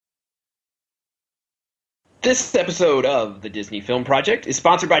This episode of the Disney Film Project is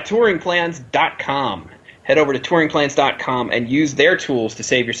sponsored by TouringPlans.com. Head over to TouringPlans.com and use their tools to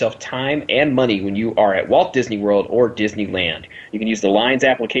save yourself time and money when you are at Walt Disney World or Disneyland. You can use the Lines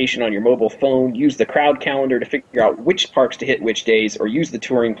application on your mobile phone, use the crowd calendar to figure out which parks to hit which days, or use the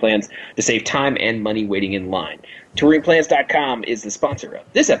Touring Plans to save time and money waiting in line. TouringPlans.com is the sponsor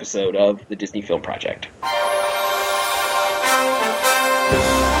of this episode of the Disney Film Project.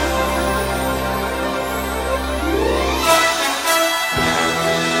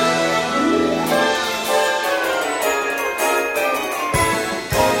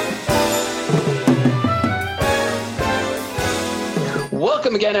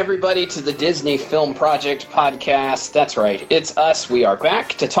 Welcome again, everybody, to the Disney Film Project podcast. That's right, it's us. We are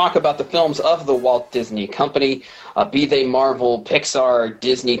back to talk about the films of the Walt Disney Company, be they Marvel, Pixar,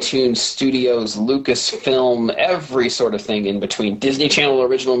 Disney Toon Studios, Lucasfilm, every sort of thing in between. Disney Channel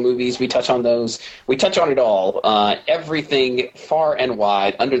original movies, we touch on those. We touch on it all. Everything far and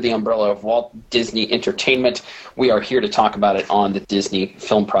wide under the umbrella of Walt Disney Entertainment. We are here to talk about it on the Disney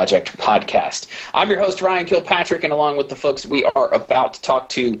Film Project podcast. I'm your host, Ryan Kilpatrick, and along with the folks we are about to talk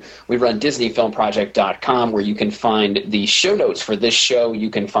to, we run DisneyFilmProject.com, where you can find the show notes for this show. You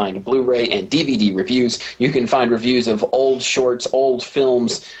can find Blu-ray and DVD reviews. You can find reviews of old shorts, old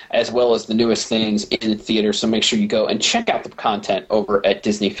films, as well as the newest things in theater. So make sure you go and check out the content over at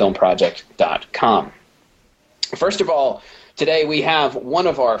DisneyFilmProject.com. First of all, today we have one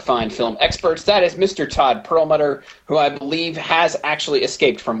of our fine film experts. That is Mr. Todd Perlmutter, who I believe has actually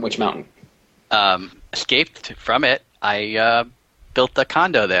escaped from Witch Mountain. Escaped from it. I built a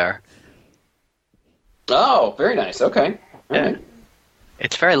condo there. Oh, very nice. Okay. All right.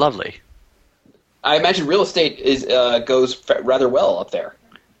 It's very lovely. I imagine real estate goes rather well up there.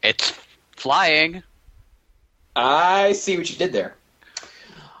 It's flying. I see what you did there.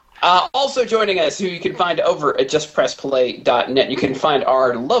 Also joining us, who you can find over at justpressplay.net, you can find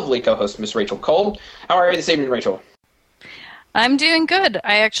our lovely co-host, Miss Rachel Cole. How are you this evening, Rachel? I'm doing good.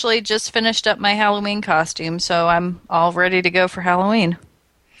 I actually just finished up my Halloween costume, so I'm all ready to go for Halloween.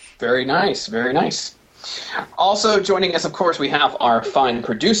 Very nice, very nice. Also joining us, of course, we have our fine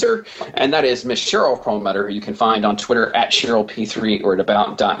producer, and that is Miss Cheryl Perlmutter, who you can find on Twitter at CherylP3 or at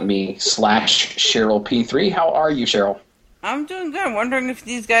about.me/CherylP3. How are you, Cheryl? I'm doing good. I'm wondering if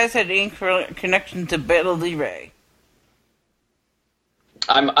these guys had any connection to Bela Lee Ray.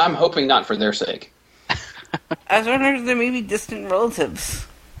 I'm hoping not for their sake. I was wondering if they may be distant relatives.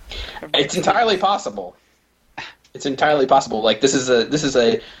 It's entirely possible. It's entirely possible. Like this is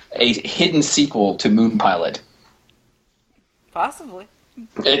a hidden sequel to Moon Pilot. Possibly.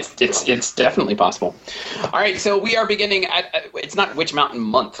 It's definitely possible. All right, so we are beginning at it's not Witch Mountain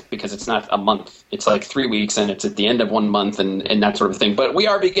month because it's not a month. It's like 3 weeks and it's at the end of 1 month and that sort of thing. But we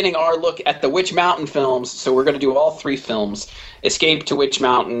are beginning our look at the Witch Mountain films. So we're going to do all 3 films: Escape to Witch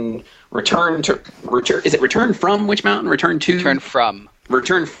Mountain, Return from Witch Mountain, Return from.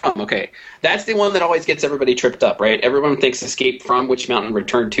 Okay, that's the one that always gets everybody tripped up, right? Everyone thinks Escape from Witch Mountain,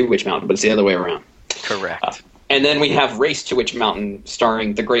 Return to Witch Mountain, but it's the other way around. Correct. And then we have Race to Witch Mountain,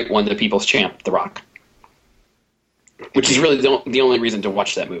 starring the great one, the People's Champ, The Rock. Which is really the only reason to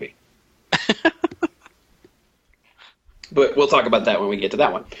watch that movie. But we'll talk about that when we get to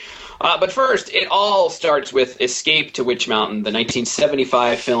that one. But first, it all starts with Escape to Witch Mountain, the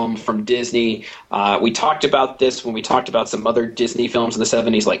 1975 film from Disney. We talked about this when we talked about some other Disney films in the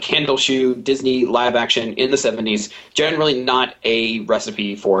 70s, like Candle Shoe, Disney live action in the 70s. Generally not a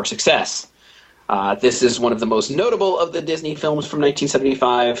recipe for success. This is one of the most notable of the Disney films from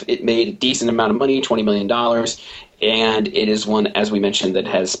 1975. It made a decent amount of money, $20 million, and it is one, as we mentioned, that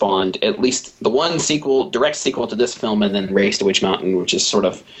has spawned at least the one direct sequel to this film, and then Race to Witch Mountain, which is sort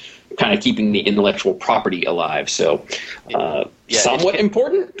of kind of keeping the intellectual property alive. So, somewhat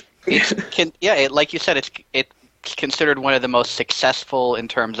important. Like you said, it's considered one of the most successful in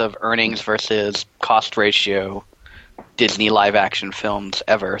terms of earnings versus cost ratio Disney live-action films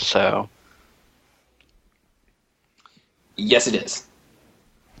ever, so... Yes, it is.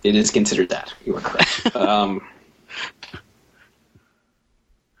 It is considered that. You are correct. I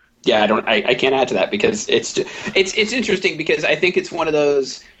can't add to that because it's interesting because I think it's one of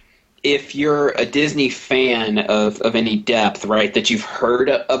those, if you're a Disney fan of any depth, right, that you've heard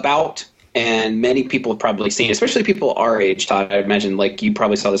about, and many people have probably seen, especially people our age, Todd, I imagine, like, you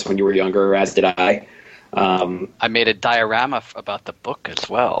probably saw this when you were younger, as did I. I made a diorama about the book as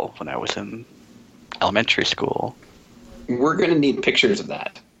well when I was in elementary school. We're going to need pictures of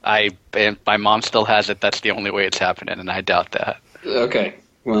that. My mom still has it. That's the only way it's happening, and I doubt that. Okay.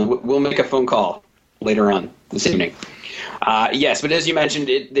 Well, we'll make a phone call later on this evening. Yes, but as you mentioned,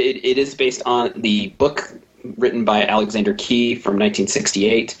 it is based on the book written by Alexander Key from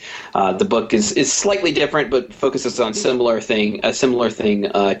 1968. The book is slightly different, but focuses on a similar thing.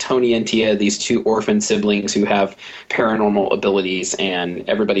 Tony and Tia, these two orphan siblings who have paranormal abilities, and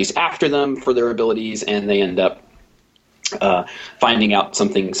everybody's after them for their abilities, and they end up finding out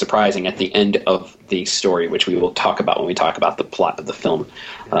something surprising at the end of the story, which we will talk about when we talk about the plot of the film.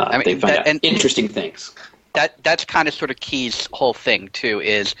 They find out interesting things. That's kind of sort of Key's whole thing too.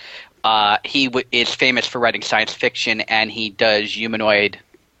 Is he is famous for writing science fiction, and he does humanoid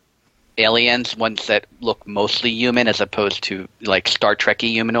aliens, ones that look mostly human, as opposed to like Star Trek-y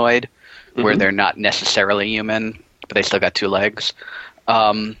humanoid, where they're not necessarily human, but they still got two legs.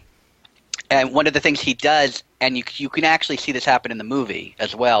 And one of the things he does, and you can actually see this happen in the movie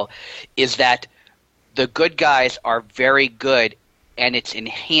as well, is that the good guys are very good, and it's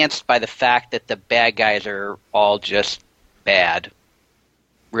enhanced by the fact that the bad guys are all just bad.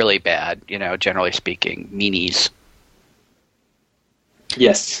 Really bad, generally speaking. Meanies.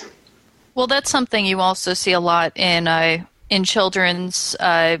 Yes. Well, that's something you also see a lot in children's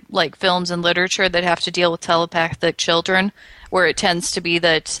like films and literature that have to deal with telepathic children, where it tends to be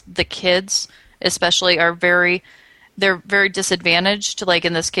that the kids especially are very disadvantaged. Like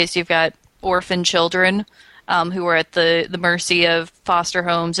in this case, you've got orphan children who are at the mercy of foster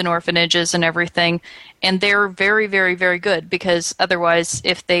homes and orphanages and everything. And they're very, very, very good, because otherwise,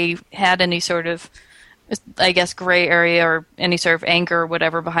 if they had any sort of, I guess, gray area or any sort of anger or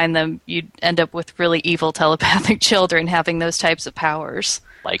whatever behind them, you'd end up with really evil telepathic children having those types of powers.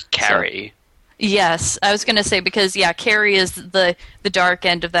 Like Carrie. So, yes, I was going to say, because, Carrie is the dark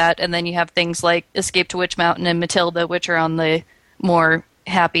end of that, and then you have things like Escape to Witch Mountain and Matilda, which are on the more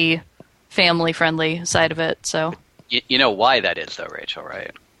happy, family-friendly side of it. So you know why that is, though, Rachel,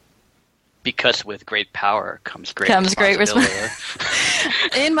 right? Because with great power comes great responsibility.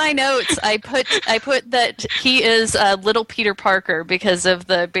 In my notes, I put that he is little Peter Parker because of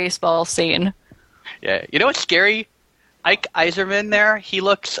the baseball scene. Yeah, you know what's scary? Ike Iserman there, he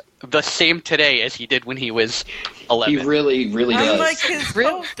looks the same today as he did when he was 11. He really, really does.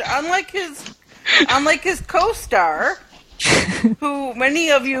 Unlike his co-star, who many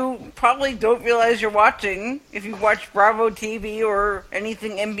of you probably don't realize you're watching if you watch Bravo TV or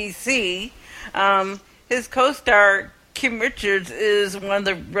anything NBC. His co-star, Kim Richards, is one of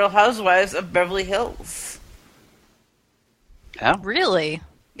the Real Housewives of Beverly Hills. Oh. Really?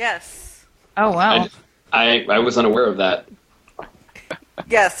 Yes. Oh, wow. I was unaware of that.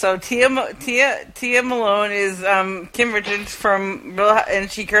 Yes, so Tia Malone is Kim Richards from Real, and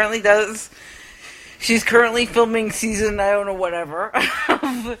she's currently filming season, I don't know, whatever,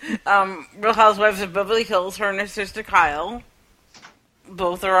 of Real Housewives of Beverly Hills. Her and her sister Kyle,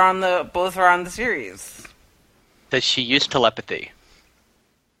 both are on the series. Does she use telepathy?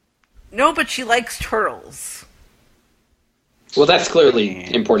 No, but she likes turtles. Well, that's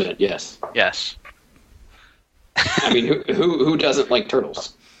clearly important. Yes. Yes. I mean, who doesn't like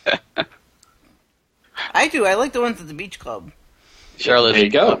turtles? I do. I like the ones at the beach club. Charlotte there you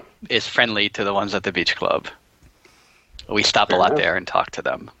go. Is friendly to the ones at the beach club. We stop a lot there and talk to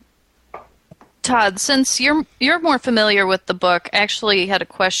them. Todd, since you're more familiar with the book, I actually had a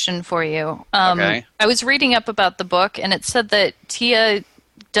question for you. Okay. I was reading up about the book, and it said that Tia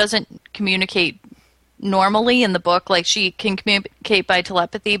doesn't communicate normally in the book. Like, she can communicate by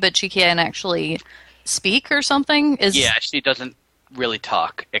telepathy, but she can't actually speak or something. Yeah, she doesn't really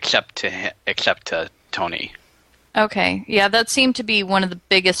talk except to Tony. Okay, yeah, that seemed to be one of the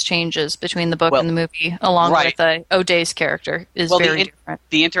biggest changes between the book and the movie, along with O'Day's character is very different.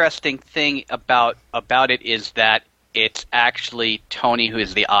 The interesting thing about it is that it's actually Tony who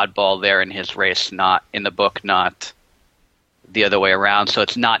is the oddball there in his race, not in the book, not the other way around. So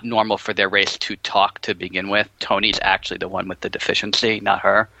it's not normal for their race to talk to begin with. Tony's actually the one with the deficiency, not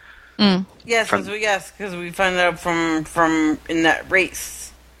her. Mm. Yes, because we find out from in that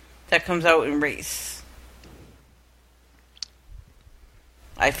race that comes out in Race.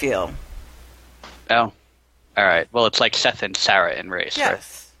 I feel. Oh, all right. Well, it's like Seth and Sarah in Race.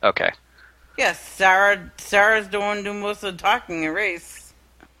 Yes. Right? Okay. Yes, Sarah's the one doing most of the talking in Race,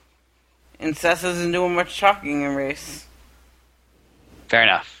 and Seth isn't doing much talking in Race. Fair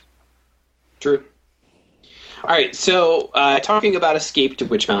enough. True. All right, so talking about Escape to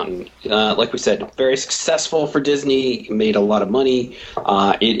Witch Mountain, like we said, very successful for Disney, made a lot of money.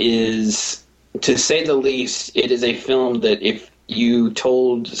 It is, to say the least, it is a film that if you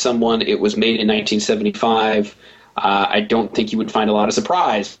told someone it was made in 1975, I don't think you would find a lot of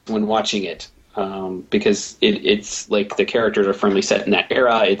surprise when watching it. because it's like the characters are firmly set in that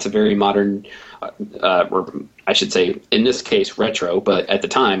era. It's a very modern, or I should say, in this case, retro. But at the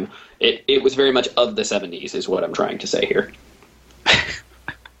time, it was very much of the 70s, is what I'm trying to say here.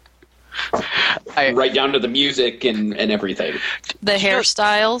 Right down to the music and everything. The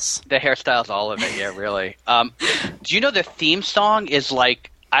hairstyles. The hairstyles, all of it, yeah, really. Do you know the theme song is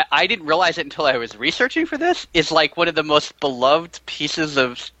like, I didn't realize it until I was researching for this, is like one of the most beloved pieces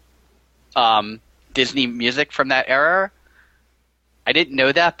of Disney music from that era. I didn't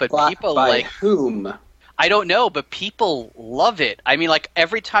know that, but people by like... whom? I don't know, but people love it. I mean, like,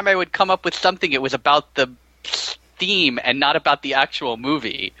 every time I would come up with something, it was about the theme and not about the actual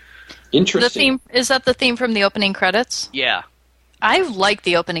movie. Interesting. Is that the theme from the opening credits? Yeah. I like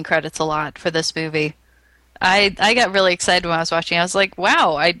the opening credits a lot for this movie. I got really excited when I was watching. I was like,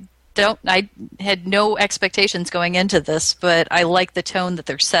 wow, I had no expectations going into this, but I like the tone that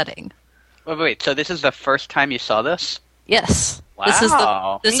they're setting. Wait, so this is the first time you saw this? Yes.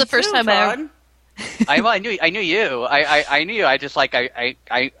 Wow. This is the first time I knew you. I knew you. I just like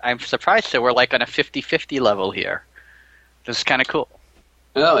I'm surprised that we're like on a 50-50 level here. This is kind of cool.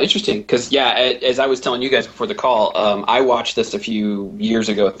 Oh, interesting. Because as I was telling you guys before the call, I watched this a few years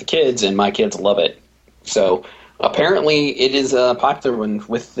ago with the kids, and my kids love it. So apparently, it is a popular one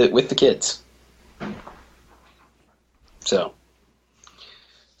with the kids. So.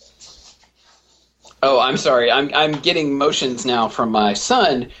 Oh, I'm sorry. I'm getting motions now from my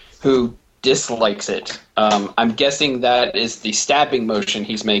son, who dislikes it. I'm guessing that is the stabbing motion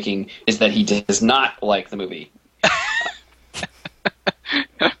he's making, is that he does not like the movie.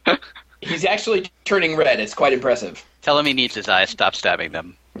 He's actually turning red. It's quite impressive. Tell him he needs his eyes. Stop stabbing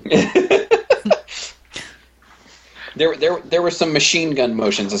them. There were some machine gun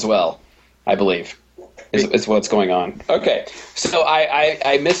motions as well, I believe, is what's going on. Okay, so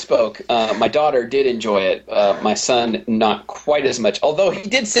I misspoke. My daughter did enjoy it. My son, not quite as much, although he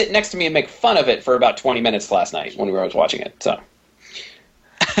did sit next to me and make fun of it for about 20 minutes last night when I was watching it. So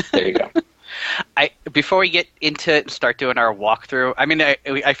there you go. Before we get into it and start doing our walkthrough, I mean,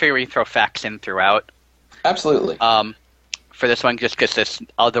 I figure we throw facts in throughout. Absolutely. For this one, just because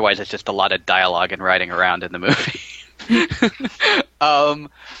otherwise it's just a lot of dialogue and riding around in the movie.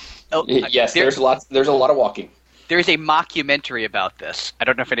 Yes, there's a lot of walking. There's a mockumentary about this. I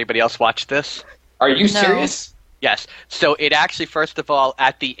don't know if anybody else watched this. Are you serious? Yes. So it actually, first of all,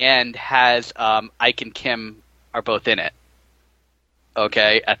 at the end has Ike and Kim are both in it.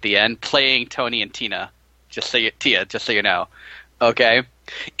 Okay, at the end, playing Tony and Tia, just so you know. Okay,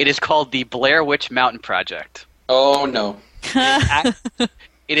 it is called the Blair Witch Mountain Project. Oh no!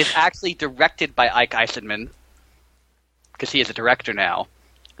 It is actually directed by Ike Eisenman, because he is a director now,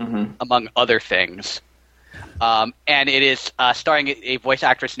 among other things. And it is starring a voice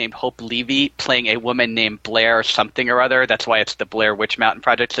actress named Hope Levy playing a woman named Blair something or other. That's why it's the Blair Witch Mountain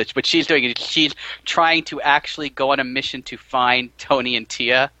Project. So what she's doing is she's trying to actually go on a mission to find Tony and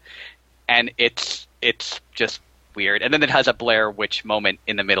Tia, and it's just weird. And then it has a Blair Witch moment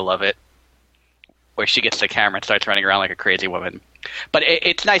in the middle of it, where she gets the camera and starts running around like a crazy woman. But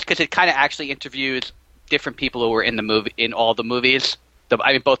it's nice because it kind of actually interviews different people who were in the movie, in all the movies.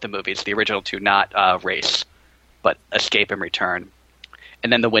 Both the movies, the original two, not Race, but Escape and Return.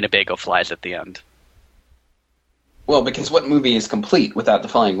 And then the Winnebago flies at the end. Well, because what movie is complete without the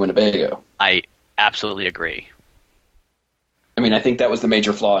flying Winnebago? I absolutely agree. I mean, I think that was the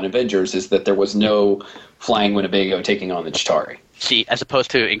major flaw in Avengers, is that there was no flying Winnebago taking on the Chitauri. See, as opposed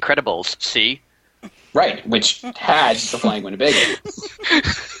to Incredibles, see? Right, which had the flying Winnebago.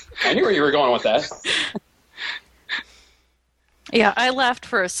 I knew where you were going with that. Yeah, I laughed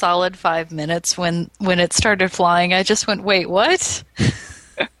for a solid 5 minutes when it started flying. I just went, wait, what?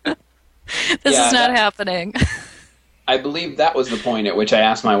 This is not happening. I believe that was the point at which I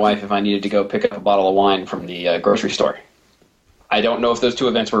asked my wife if I needed to go pick up a bottle of wine from the grocery store. I don't know if those two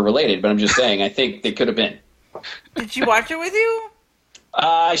events were related, but I'm just saying I think they could have been. Did she watch it with you?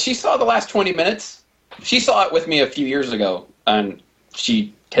 She saw the last 20 minutes. She saw it with me a few years ago, and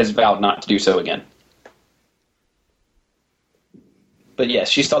she has vowed not to do so again. But yes,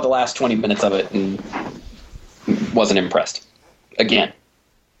 she saw the last 20 minutes of it and wasn't impressed. Again.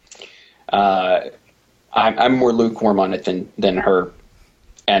 I'm more lukewarm on it than her,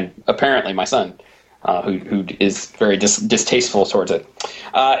 and apparently my son, who is very distasteful towards it.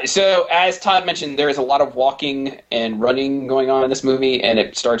 So, as Todd mentioned, there is a lot of walking and running going on in this movie, and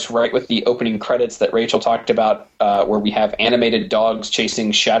it starts right with the opening credits that Rachel talked about, where we have animated dogs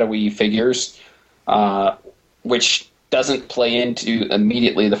chasing shadowy figures, which doesn't play into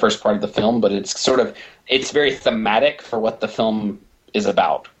immediately the first part of the film, but it's very thematic for what the film is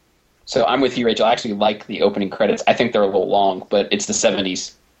about. So I'm with you, Rachel. I actually like the opening credits. I think they're a little long, but it's the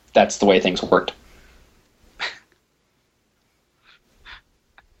 70s. That's the way things worked.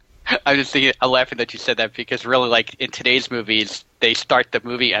 I'm just thinking, I'm laughing that you said that because really, like in today's movies, they start the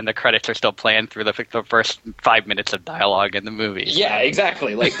movie and the credits are still playing through the first 5 minutes of dialogue in the movie. Yeah,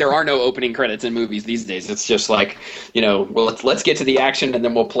 exactly. Like there are no opening credits in movies these days. It's just like, well, let's get to the action and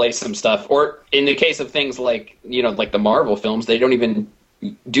then we'll play some stuff. Or in the case of things like, like the Marvel films, they don't even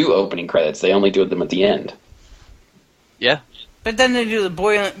do opening credits. They only do them at the end. Yeah. But then they do the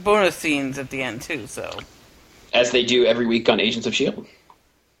bonus scenes at the end too. So as they do every week on Agents of S.H.I.E.L.D.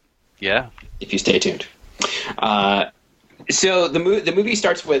 Yeah. If you stay tuned. So the movie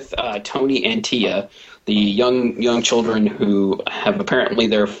starts with Tony and Tia, the young children who have apparently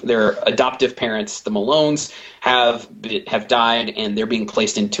their adoptive parents, the Malones, have died, and they're being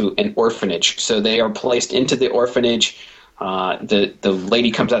placed into an orphanage. So they are placed into the orphanage. The lady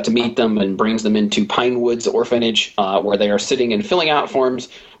comes out to meet them and brings them into Pinewoods Orphanage, where they are sitting and filling out forms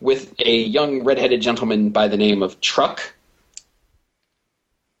with a young redheaded gentleman by the name of Truck.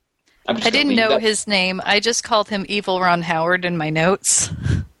 I didn't know his name. I just called him Evil Ron Howard in my notes.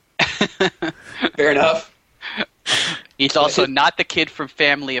 Fair enough. He's also not the kid from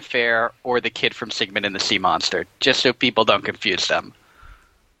Family Affair or the kid from Sigmund and the Sea Monster, just so people don't confuse them.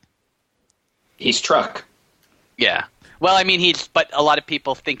 He's Truck. Yeah. Well, I mean, but a lot of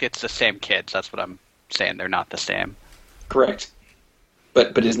people think it's the same kids. That's what I'm saying. They're not the same. Correct.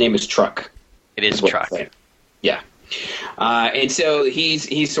 But his name is Truck. It is Truck. Yeah. And so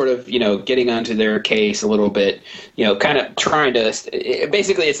he's sort of, getting onto their case a little bit, kind of trying to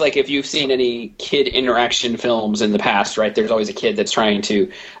basically it's like if you've seen any kid interaction films in the past, right? There's always a kid that's trying to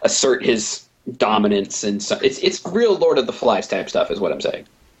assert his dominance. And so it's real Lord of the Flies type stuff is what I'm saying.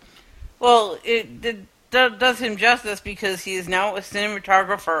 Well, it does him justice because he is now a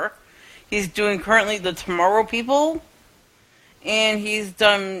cinematographer. He's doing currently The Tomorrow People. And he's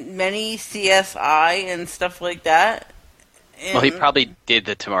done many CSI and stuff like that. And well, he probably did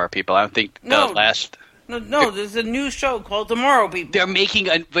The Tomorrow People. I don't think last... No, there's a new show called Tomorrow People. They're making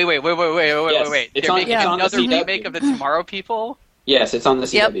a... Wait. Yes, They're making another remake of The Tomorrow People? Yes, it's on the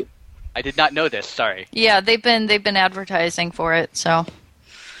CW. Yep. I did not know this, sorry. Yeah, they've been advertising for it, so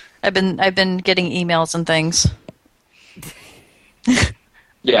I've been getting emails and things.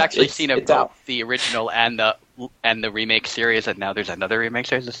 I've actually seen both the original and the remake series, and now there's another remake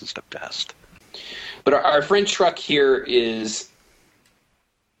series. This is the best. But our friend Truck here is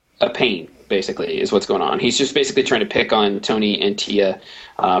a pain, basically, is what's going on. He's just basically trying to pick on Tony and Tia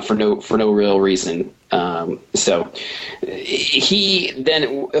for no real reason. So he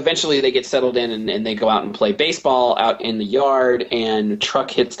then eventually they get settled in and they go out and play baseball out in the yard, and Truck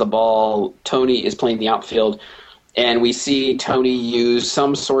hits the ball. Tony is playing the outfield. And we see Tony use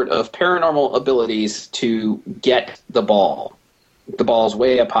some sort of paranormal abilities to get the ball. The ball's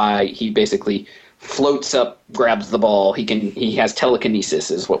way up high. He basically floats up, grabs the ball. He has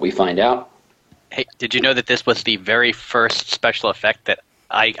telekinesis, is what we find out. Hey, did you know that this was the very first special effect that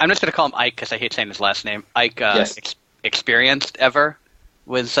I'm just going to call him Ike because I hate saying his last name. Ike experienced ever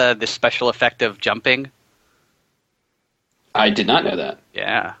was this special effect of jumping. I did not know that.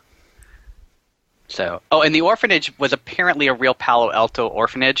 Yeah. So, and the orphanage was apparently a real Palo Alto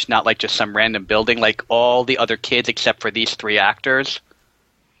orphanage, not like just some random building. Like all the other kids, except for these three actors,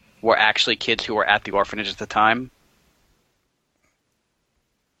 were actually kids who were at the orphanage at the time.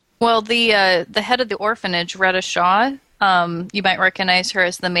 Well, the head of the orphanage, Retta Shaw, you might recognize her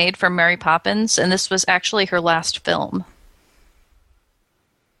as the maid from Mary Poppins, and this was actually her last film.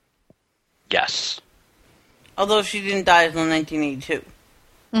 Yes. Although she didn't die until 1982.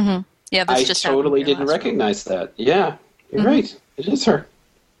 Mm-hmm. Yeah, this just totally didn't recognize that. Yeah, you're right. It is her.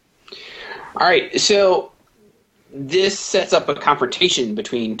 All right, so this sets up a confrontation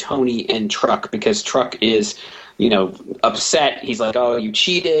between Tony and Truck because Truck is, upset. He's like, "Oh, you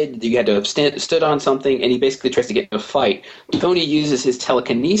cheated. You had to have stood on something," and he basically tries to get in a fight. Tony uses his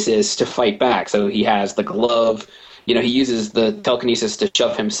telekinesis to fight back. So he has the glove. He uses the telekinesis to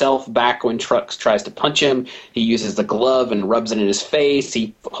shove himself back when Truck tries to punch him. He uses the glove and rubs it in his face.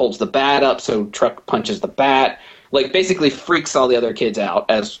 He holds the bat up so Truck punches the bat. Like, basically freaks all the other kids out,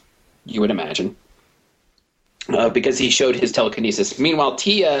 as you would imagine, because he showed his telekinesis. Meanwhile,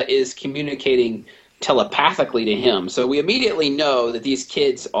 Tia is communicating telepathically to him. So we immediately know that these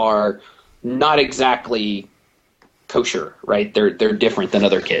kids are not exactly kosher, right? They're different than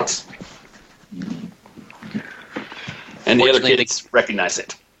other kids. And the other kids recognize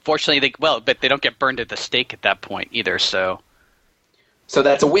it. Fortunately, but they don't get burned at the stake at that point either, so... So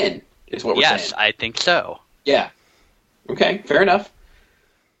that's a win, is what we're saying. Yes, I think so. Yeah. Okay, fair enough.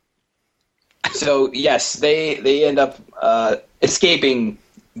 So yes, they end up escaping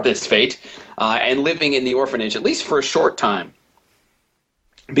this fate and living in the orphanage, at least for a short time.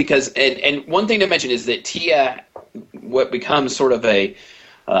 Because and one thing to mention is that Tia, what becomes sort of a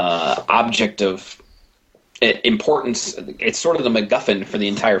object of importance, it's sort of the MacGuffin for the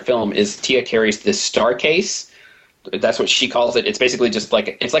entire film, is Tia carries this star case. That's what she calls it. It's basically just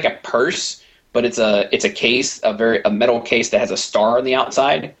like it's like a purse, but it's a case, a metal case that has a star on the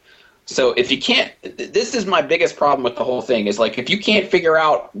outside. So if you can't, this is my biggest problem with the whole thing, is like if you can't figure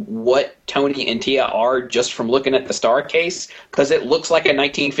out what Tony and Tia are just from looking at the star case, because it looks like a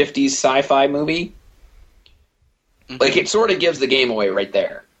 1950s sci-fi movie, like it sort of gives the game away right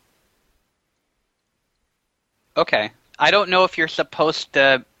there. Okay. I don't know if you're supposed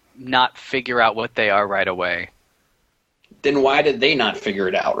to not figure out what they are right away. Then why did they not figure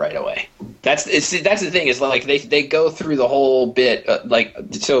it out right away? That's the thing, is like they go through the whole bit,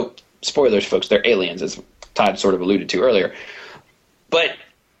 so spoilers, folks, they're aliens, as Todd sort of alluded to earlier. But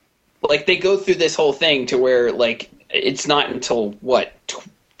like they go through this whole thing to where like it's not until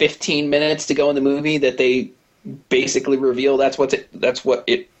 15 minutes to go in the movie that they basically reveal that's what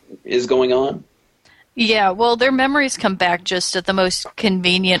it is going on. Yeah, well, their memories come back just at the most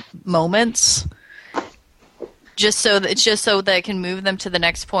convenient moments, just so that it can move them to the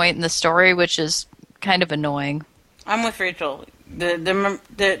next point in the story, which is kind of annoying. I'm with Rachel.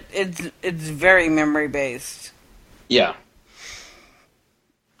 It's very memory based. Yeah.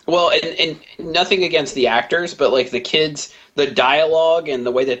 Well, and nothing against the actors, but like the kids, the dialogue and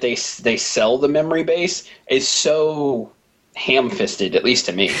the way that they sell the memory base is so ham-fisted, at least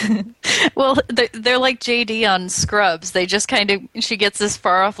to me. Well, they're like JD on Scrubs. They just kind of, she gets this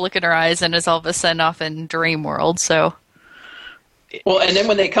far off look in her eyes and is all of a sudden off in dream world. So. Well, and then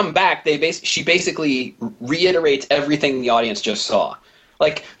when they come back, she basically reiterates everything the audience just saw.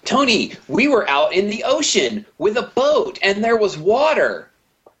 Like, Tony, we were out in the ocean with a boat, and there was water.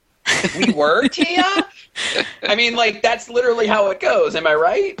 We were, Tia? I mean, like, that's literally how it goes. Am I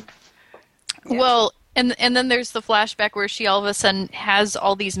right? Well, and then there's the flashback where she all of a sudden has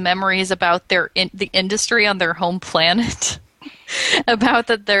all these memories about the industry on their home planet. About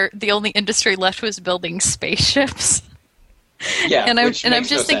that the only industry left was building spaceships. Yeah, and I'm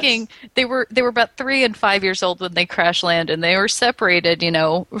just thinking they were about 3 and 5 years old when they crash land, and they were separated,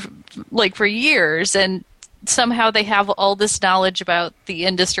 like for years, and somehow they have all this knowledge about the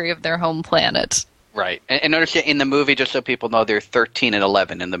industry of their home planet. Right, and understand in the movie, just so people know, they're 13 and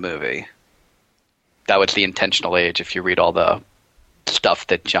 11 in the movie. That was the intentional age. If you read all the stuff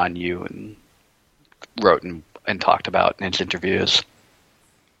that John Yu wrote and talked about in his interviews.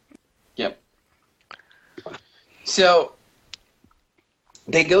 Yep. So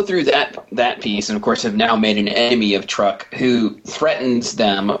they go through that piece, and of course have now made an enemy of Truck, who threatens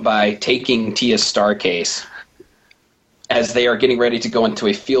them by taking Tia's star case as they are getting ready to go into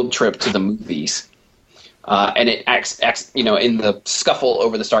a field trip to the movies. And it in the scuffle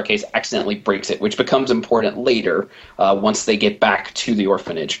over the star case, accidentally breaks it, which becomes important later once they get back to the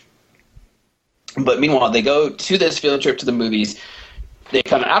orphanage. But meanwhile, they go to this field trip to the movies. They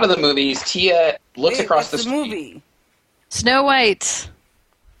come out of the movies. Tia looks across the street. Movie? Snow White.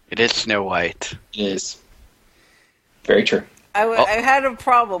 It is Snow White. It is. Very true. I had a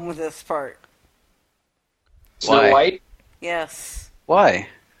problem with this part. Snow Why? White? Yes. Why?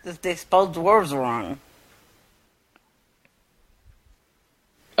 They spelled dwarves wrong.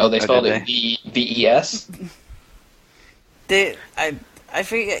 Oh, they spelled did it V-E-S? I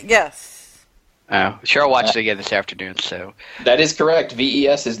forget. Yes. Oh, Cheryl watched it again this afternoon, so. That is correct.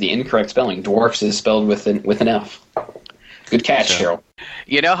 V-E-S is the incorrect spelling. Dwarfs is spelled with an F. Good catch, Cheryl.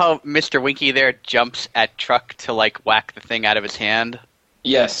 You know how Mr. Winky there jumps at Truck to, like, whack the thing out of his hand?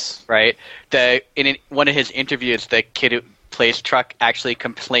 Yes. Right? In one of his interviews, the kid who plays Truck actually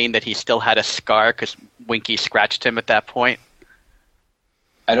complained that he still had a scar because Winky scratched him at that point.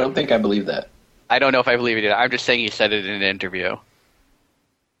 I don't think I believe that. I don't know if I believe it. I'm just saying he said it in an interview.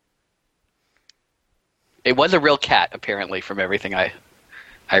 It was a real cat, apparently, from everything I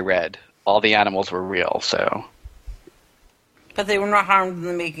read. All the animals were real, so. But they were not harmed in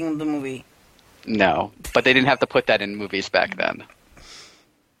the making of the movie. No, but they didn't have to put that in movies back then.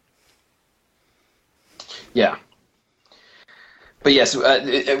 Yeah. But yes,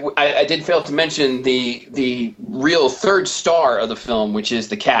 I did fail to mention the real third star of the film, which is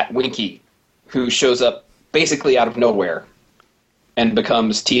the cat Winky, who shows up basically out of nowhere and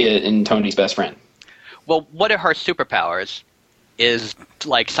becomes Tia and Tony's best friend. Well, one of her superpowers is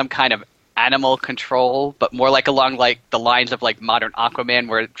like some kind of animal control, but more like along like the lines of like modern Aquaman,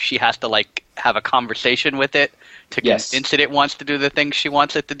 where she has to like have a conversation with it to convince it wants to do the things she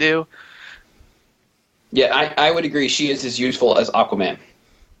wants it to do. Yeah, I would agree. She is as useful as Aquaman.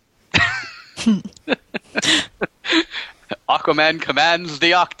 Aquaman commands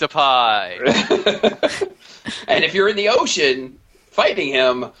the octopi. And if you're in the ocean fighting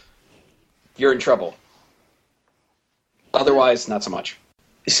him, you're in trouble. Otherwise, not so much.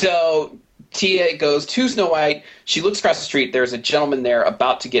 So Tia goes to Snow White. She looks across the street. There's a gentleman there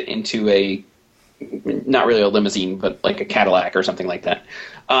about to get into a, not really a limousine, but like a Cadillac or something like that.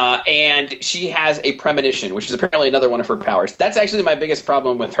 And she has a premonition, which is apparently another one of her powers. That's actually my biggest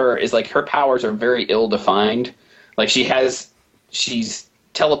problem with her, is like her powers are very ill-defined. Like she's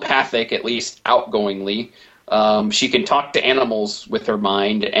telepathic, at least outgoingly. She can talk to animals with her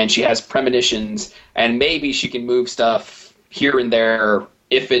mind, and she has premonitions, and maybe she can move stuff here and there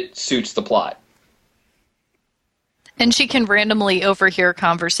if it suits the plot. And she can randomly overhear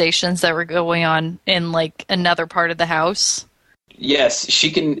conversations that were going on in like another part of the house. Yes,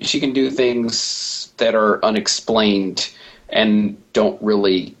 she can do things that are unexplained and don't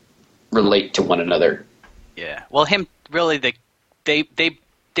really relate to one another. Yeah. Well,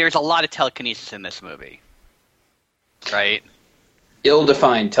 there's a lot of telekinesis in this movie. Right?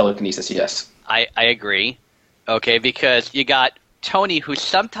 Ill-defined telekinesis, yes. I agree. Okay, because you got Tony, who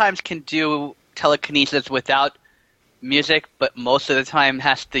sometimes can do telekinesis without music, but most of the time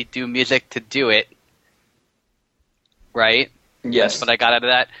has to do music to do it. Right? Yes. That's what I got out of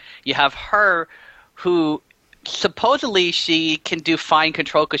that. You have her, who supposedly she can do fine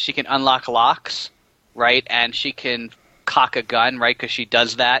control because she can unlock locks, right? And she can cock a gun, right? Because she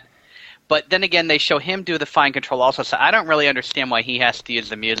does that. But then again, they show him do the fine control also, so I don't really understand why he has to use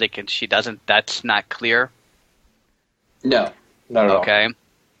the music and she doesn't. That's not clear. No, not at all. Okay.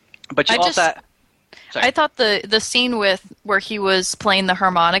 But you I thought the scene where he was playing the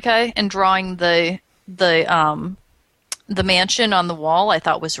harmonica and drawing the mansion on the wall, I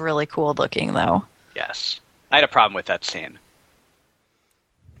thought was really cool looking, though. Yes. I had a problem with that scene.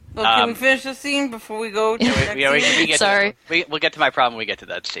 Well, can we finish the scene before we go to the next scene? Sorry. We'll get to my problem when we get to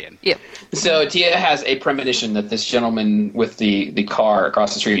that scene. Yep. So Tia has a premonition that this gentleman with the car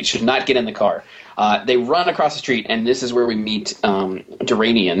across the street should not get in the car. They run across the street, and this is where we meet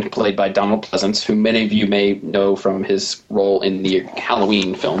Duranian, played by Donald Pleasance, who many of you may know from his role in the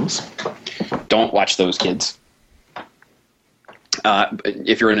Halloween films. Don't watch those, kids.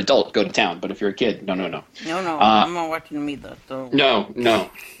 If you're an adult, go to town. But if you're a kid, no. No, I'm not watching them either. So. No,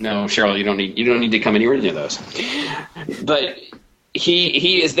 Cheryl, you don't need to come anywhere near those. But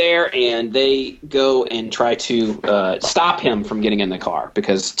he is there, and they go and try to stop him from getting in the car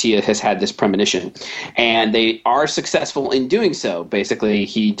because Tia has had this premonition, and they are successful in doing so. Basically,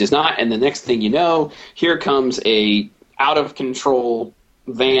 he does not, and the next thing you know, here comes a out of control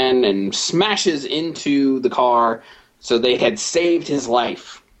van and smashes into the car. So they had saved his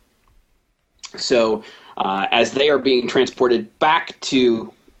life. So as they are being transported back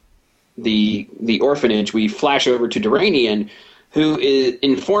to the orphanage, we flash over to Duranian, who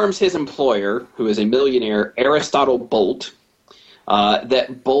informs his employer, who is a millionaire, Aristotle Bolt, that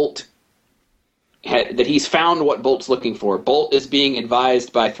he's found what Bolt's looking for. Bolt is being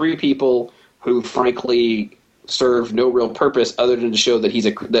advised by three people who, frankly, serve no real purpose other than to show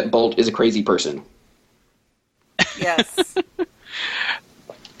that that Bolt is a crazy person. Yes.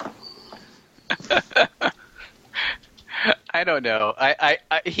 I don't know.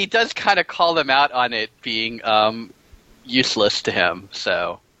 He does kind of call them out on it being useless to him.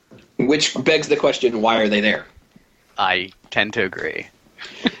 So, which begs the question: why are they there? I tend to agree.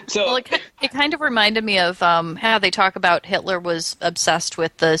 So, well, it kind of reminded me of how they talk about Hitler was obsessed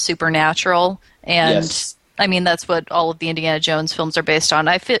with the supernatural, and yes. I mean, that's what all of the Indiana Jones films are based on.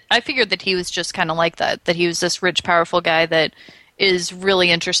 I figured that he was just kind of like that he was this rich, powerful guy that is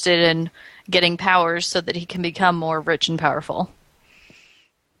really interested in getting powers so that he can become more rich and powerful.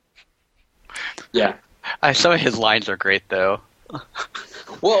 Yeah. Some of his lines are great, though.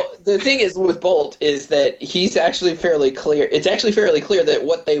 Well, the thing is with Bolt is that he's actually fairly clear. It's actually fairly clear that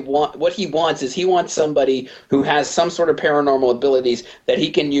what he wants is he wants somebody who has some sort of paranormal abilities that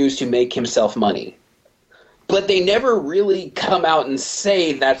he can use to make himself money. But they never really come out and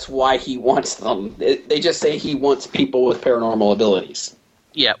say that's why he wants them. They just say he wants people with paranormal abilities.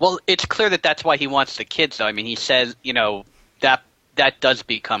 Yeah, well, it's clear that that's why he wants the kids, though. I mean, he says, that does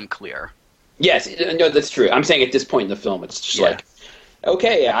become clear. Yes, no, that's true. I'm saying at this point in the film, it's just like,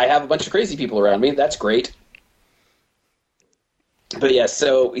 okay, I have a bunch of crazy people around me. That's great. But yeah,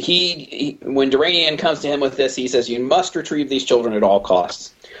 so when Duranian comes to him with this, he says, you must retrieve these children at all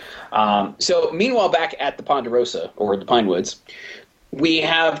costs. So meanwhile, back at the Ponderosa, or the Pinewoods, we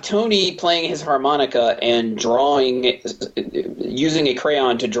have Tony playing his harmonica and drawing, using a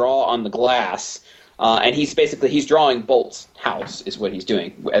crayon to draw on the glass and he's drawing Bolt's house is what he's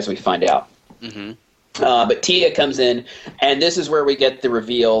doing, as we find out. Mm-hmm. But Tia comes in, and this is where we get the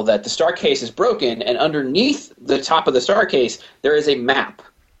reveal that the star case is broken, and underneath the top of the star case, there is a map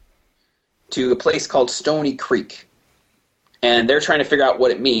to a place called Stony Creek. And they're trying to figure out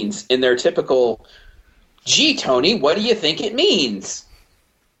what it means in their typical, "Gee, Tony, what do you think it means?"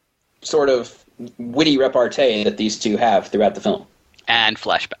 sort of witty repartee that these two have throughout the film. And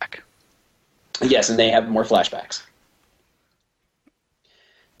flashback. Yes, and they have more flashbacks.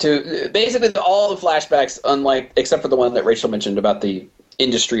 To basically all the flashbacks, except for the one that Rachel mentioned about the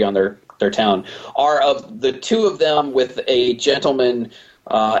industry on their town, are of the two of them with a gentleman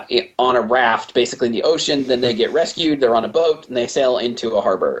on a raft, basically in the ocean. Then they get rescued. They're on a boat and they sail into a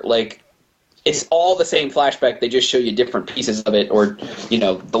harbor. Like, it's all the same flashback. They just show you different pieces of it, or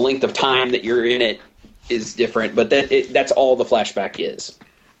the length of time that you're in it is different. But that's all the flashback is.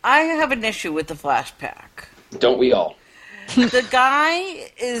 I have an issue with the flashback. Don't we all? The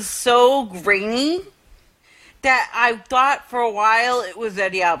guy is so grainy that I thought for a while it was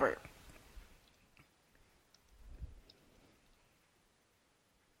Eddie Albert.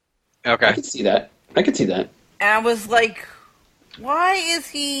 Okay. I could see that. And I was like, why is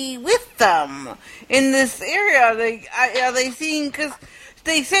he with them in this area? Are they seeing... Because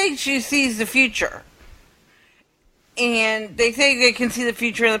they say she sees the future. And they say they can see the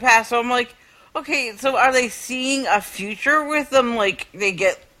future in the past. So I'm like, okay, so are they seeing a future with them? Like,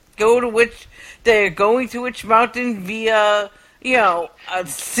 they're going to which mountain via, a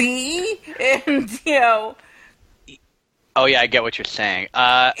sea? And, Oh, yeah, I get what you're saying.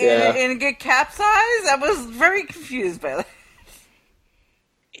 And get capsized? I was very confused by that.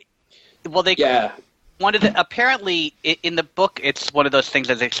 Well, apparently, in the book, it's one of those things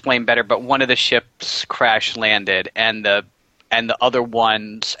that's explained better, but one of the ships crash landed, and the other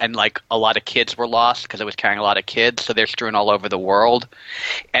ones, and a lot of kids were lost because it was carrying a lot of kids, so they're strewn all over the world.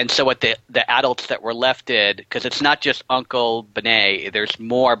 And so what the adults that were left did, because it's not just Uncle Benet, there's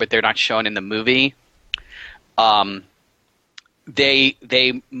more, but they're not shown in the movie.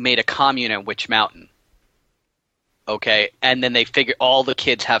 They made a commune at Witch Mountain. Okay, and then they figure all the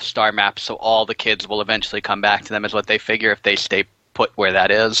kids have star maps, so all the kids will eventually come back to them, is what they figure if they stay put where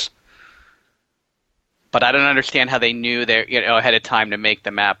that is. But I don't understand how they knew ahead of time to make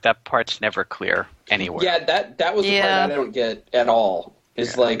the map. That part's never clear anywhere. Yeah, that was the part that I don't get at all.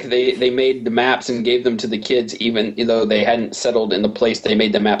 It's like they made the maps and gave them to the kids, even though they hadn't settled in the place they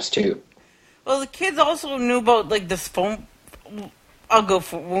made the maps to. Well, the kids also knew about this phone.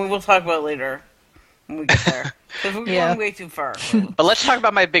 We'll talk about it later when we get there. Because we're going way too far. But let's talk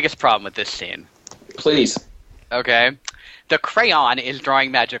about my biggest problem with this scene. Please. Okay. The crayon is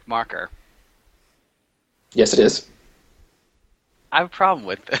drawing magic marker. Yes, it is. I have a problem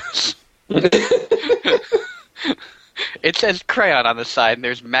with this. It says crayon on the side, and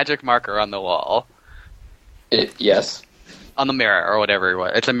there's magic marker on the wall. Yes. On the mirror, or whatever it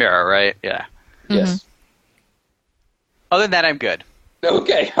was. It's a mirror, right? Yeah. Yes. Mm-hmm. Other than that, I'm good.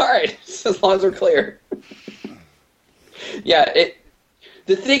 Okay, all right. As long as we're clear. Yeah,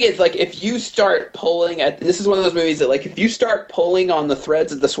 the thing is, if you start pulling this is one of those movies that, if you start pulling on the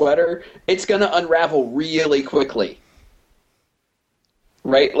threads of the sweater, it's going to unravel really quickly.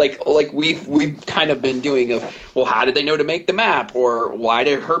 Right? We've kind of been doing how did they know to make the map? Or why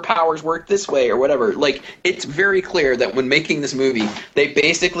did her powers work this way? Or whatever. It's very clear that when making this movie, they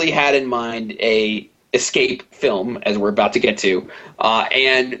basically had in mind a escape film, as we're about to get to,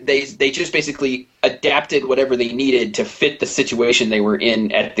 and they just basically adapted whatever they needed to fit the situation they were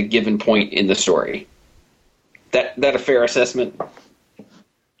in at the given point in the story. That a fair assessment?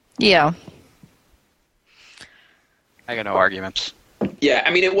 Yeah. I got no arguments. Yeah, I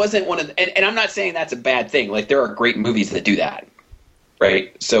mean, it wasn't one of and I'm not saying that's a bad thing. There are great movies that do that,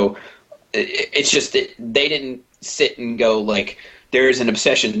 right? So it's just that they didn't sit and go there's an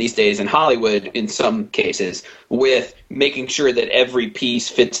obsession these days in Hollywood, in some cases, with making sure that every piece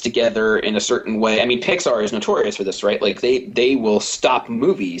fits together in a certain way. I mean, Pixar is notorious for this, right? They will stop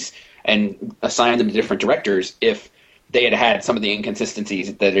movies and assign them to different directors if they had some of the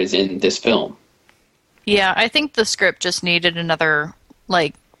inconsistencies that is in this film. Yeah, I think the script just needed another,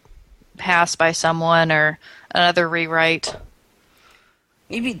 pass by someone or another rewrite.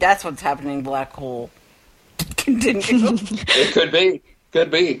 Maybe that's what's happening in Black Hole. Continue. It could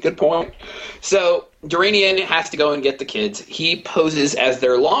be. Good point. So Duranian has to go and get the kids. He poses as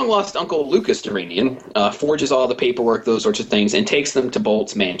their long-lost uncle Lucas Duranian, forges all the paperwork, those sorts of things, and takes them to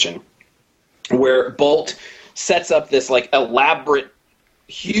Bolt's mansion, where Bolt sets up this elaborate,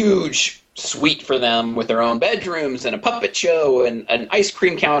 huge suite for them with their own bedrooms and a puppet show and an ice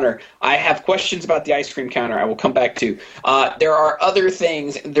cream counter. I have questions about the ice cream counter I will come back to. There are other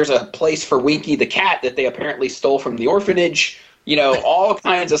things. There's a place for Winky the cat that they apparently stole from the orphanage. All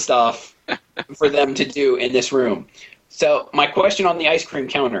kinds of stuff for them to do in this room. So my question on the ice cream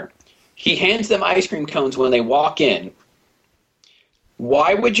counter, he hands them ice cream cones when they walk in.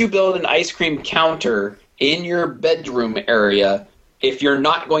 Why would you build an ice cream counter in your bedroom area if you're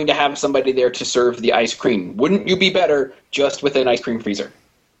not going to have somebody there to serve the ice cream? Wouldn't you be better just with an ice cream freezer?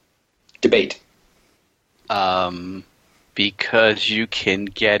 Debate. Because you can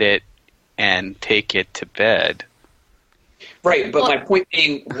get it and take it to bed. Right, but my point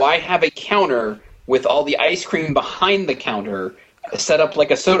being, why have a counter with all the ice cream behind the counter set up like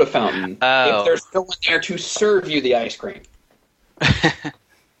a soda fountain if there's no one there to serve you the ice cream?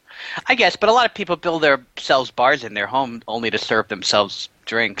 I guess, but a lot of people build themselves bars in their home only to serve themselves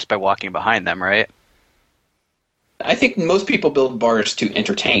drinks by walking behind them, right? I think most people build bars to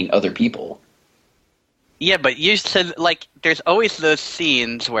entertain other people. Yeah, but you said, there's always those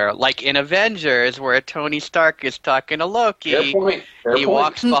scenes where, like in Avengers, where Tony Stark is talking to Loki. Fair point. He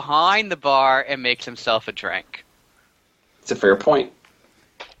walks behind the bar and makes himself a drink. It's a fair point.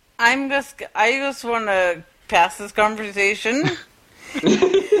 I just want to pass this conversation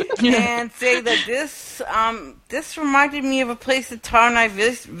and say that this reminded me of a place that Todd and I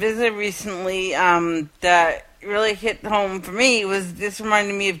visited recently that really hit home for me. This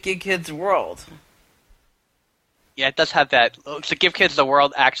reminded me of Give Kids World. Yeah, it does have that. So Give Kids the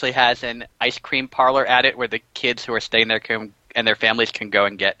World actually has an ice cream parlor at it where the kids who are staying there and their families can go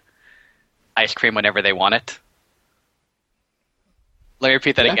and get ice cream whenever they want it. Let me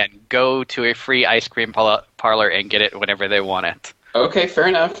repeat that again. Go to a free ice cream parlor and get it whenever they want it. Okay, fair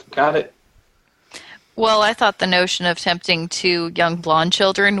enough. Got it. Well, I thought the notion of tempting two young blonde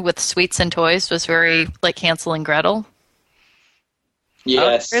children with sweets and toys was very like Hansel and Gretel.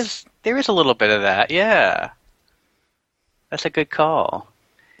 Yes. There is a little bit of that, yeah. That's a good call.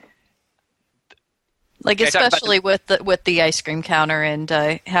 Like especially with the ice cream counter and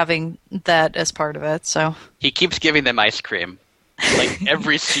having that as part of it. So he keeps giving them ice cream. Like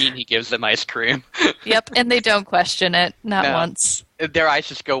every scene, he gives them ice cream. Yep, and they don't question it, not once. Their eyes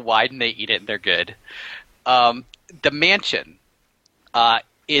just go wide, and they eat it, and they're good. The mansion that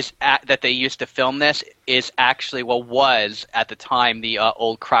they used to film this is actually was at the time the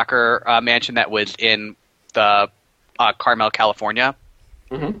old Crocker mansion that was in the Carmel, California.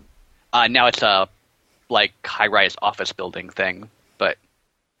 Mm-hmm. Now it's a high-rise office building thing, but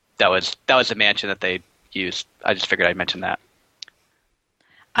that was the mansion that they used. I just figured I'd mention that.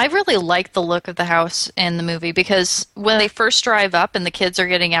 I really like the look of the house in the movie because when they first drive up and the kids are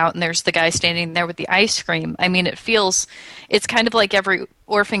getting out and there's the guy standing there with the ice cream, I mean, it's kind of like every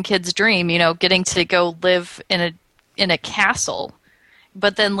orphan kid's dream, getting to go live in a castle.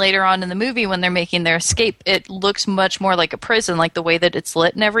 But then later on in the movie when they're making their escape, it looks much more like a prison, like the way that it's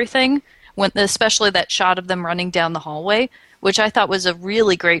lit and everything, especially that shot of them running down the hallway, which I thought was a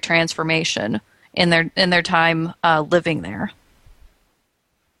really great transformation in their time living there.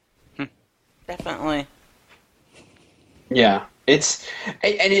 Definitely. Yeah, it's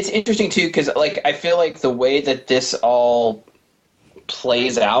interesting too because I feel like the way that this all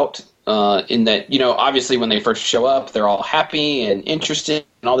plays out in that obviously when they first show up they're all happy and interested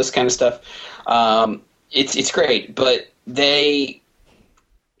and all this kind of stuff. It's great, but the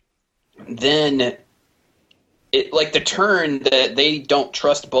turn that they don't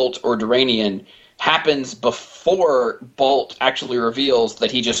trust Bolt or Duranian happens before Bolt actually reveals that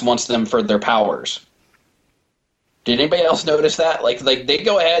he just wants them for their powers. Did anybody else notice that? Like they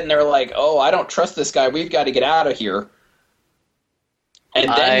go ahead and they're like, "Oh, I don't trust this guy. We've got to get out of here." And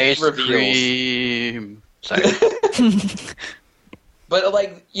then he reveals. Cream. Sorry.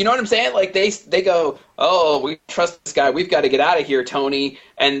 But you know what I'm saying? Like they go, "Oh, we trust this guy. We've got to get out of here, Tony."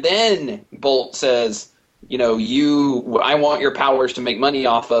 And then Bolt says, I want your powers to make money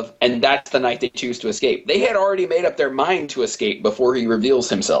off of, and that's the night they choose to escape. They had already made up their mind to escape before he reveals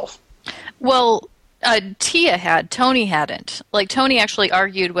himself. Well, Tia had. Tony hadn't. Tony actually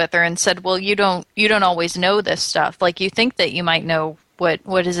argued with her and said, "Well, you don't always know this stuff. You think that you might know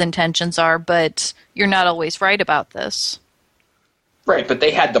what his intentions are, but you're not always right about this." Right, but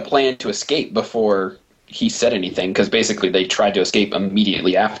they had the plan to escape before he said anything, because basically they tried to escape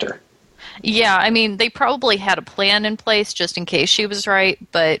immediately after. Yeah, I mean, they probably had a plan in place just in case she was right,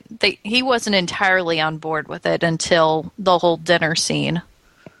 but he wasn't entirely on board with it until the whole dinner scene.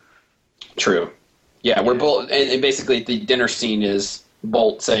 True. Yeah, we're both, and basically the dinner scene is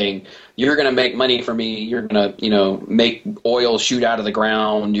Bolt saying, "You're going to make money for me. You're going to, make oil shoot out of the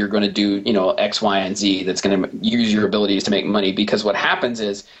ground. You're going to do, X, Y, and Z. That's going to use your abilities to make money." Because what happens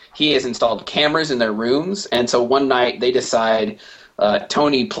is he has installed cameras in their rooms, and so one night they decide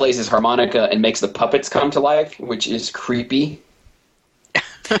Tony plays his harmonica and makes the puppets come to life, which is creepy.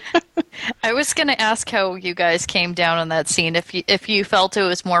 I was going to ask how you guys came down on that scene. If you felt it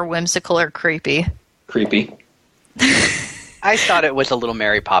was more whimsical or creepy. Creepy. I thought it was a little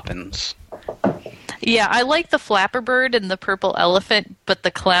Mary Poppins. Yeah, I like the flapper bird and the purple elephant, but the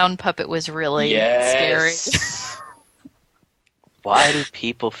clown puppet was really scary. Why do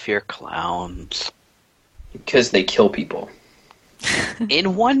people fear clowns? Because they kill people.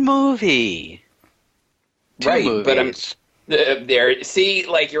 In one movie. Two movies. But there. See,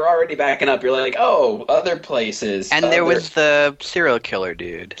 like, you're already backing up. You're like, oh, other places. And there was the serial killer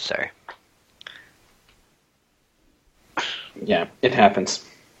dude. Sorry. Yeah, it happens.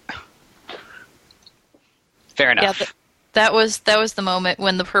 Fair enough. Yeah, that was the moment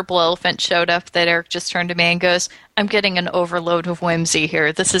when the purple elephant showed up that Eric just turned to me and goes, "I'm getting an overload of whimsy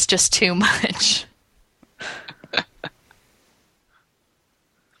here. This is just too much."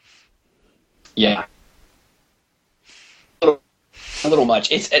 Yeah. A little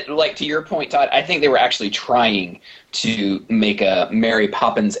much. It's like, to your point, Todd, I think they were actually trying to make a Mary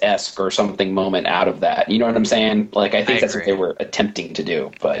Poppins-esque or something moment out of that. You know what I'm saying? Like, I think that's what they were attempting to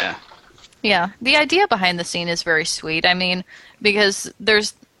do. But yeah, the idea behind the scene is very sweet. I mean, because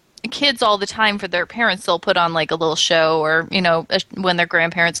there's kids all the time for their parents, they'll put on like a little show, or, when their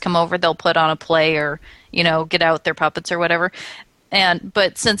grandparents come over, they'll put on a play, or, get out their puppets or whatever.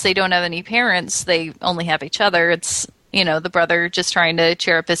 But since they don't have any parents, they only have each other. It's, the brother just trying to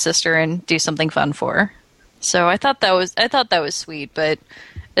cheer up his sister and do something fun for her. So I thought that was sweet, but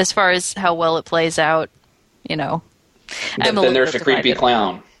as far as how well it plays out, then there's a creepy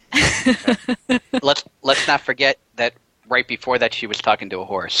clown. Let's not forget that right before that she was talking to a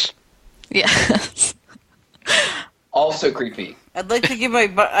horse. Yes. Also creepy. I'd like to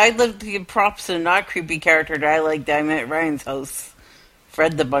give props to a not creepy character that I liked that I met at Ryan's house,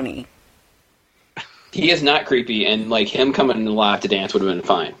 Fred the Bunny. He is not creepy, and like him coming live to dance would have been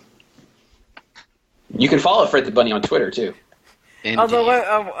fine. You can follow Fred the Bunny on Twitter too. Indeed. Although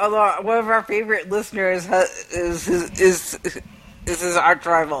one of our favorite listeners is his arch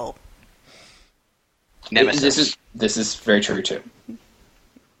rival. Nemesis. This is very true too.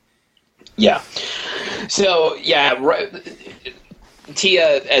 Yeah. So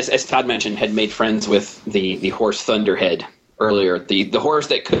Tia, as Todd mentioned, had made friends with the horse Thunderhead earlier, the horse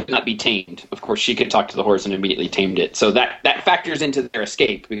that could not be tamed. Of course, she could talk to the horse and immediately tamed it. So that factors into their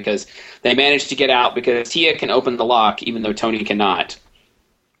escape, because they managed to get out because Tia can open the lock even though Tony cannot.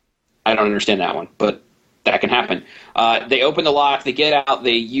 I don't understand that one, but that can happen. They open the lock, they get out,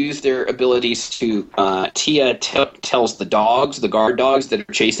 they use their abilities to... Tia tells the guard dogs that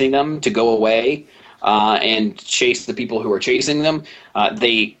are chasing them, to go away and chase the people who are chasing them.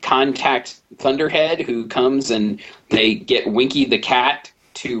 They contact Thunderhead, who comes, and they get Winky the cat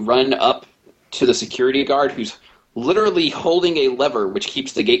to run up to the security guard, who's literally holding a lever which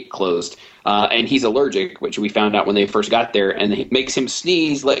keeps the gate closed. And he's allergic, which we found out when they first got there, and it makes him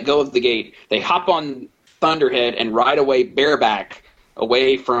sneeze, let go of the gate. They hop on Thunderhead and ride away bareback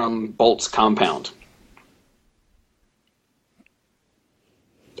away from Bolt's compound.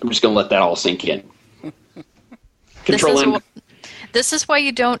 I'm just going to let that all sink in. This is why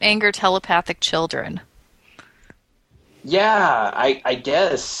you don't anger telepathic children. Yeah, I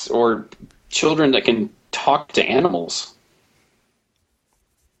guess. Or children that can talk to animals.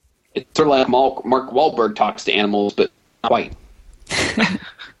 It's sort of like Mark Wahlberg talks to animals, but not quite.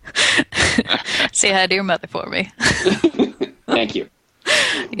 Say hi to your mother for me. Thank you.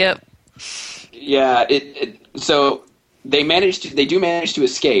 Yep. Yeah, so they do manage to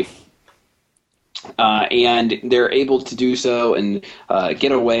escape. And they're able to do so and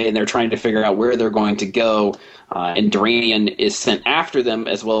get away, and they're trying to figure out where they're going to go. And Duranian is sent after them,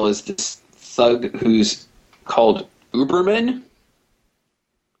 as well as this thug who's called Uberman.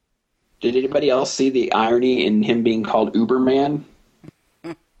 Did anybody else see the irony in him being called Uberman?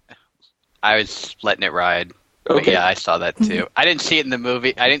 I was letting it ride. Okay. But yeah, I saw that too. I didn't see it in the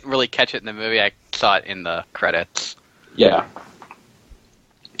movie. I didn't really catch it in the movie. I saw it in the credits. Yeah.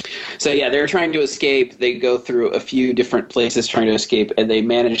 So yeah, they're trying to escape. They go through a few different places trying to escape, and they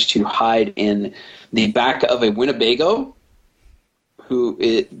manage to hide in the back of a Winnebago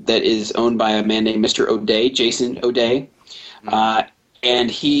that is owned by a man named Mr. O'Day, Jason O'Day.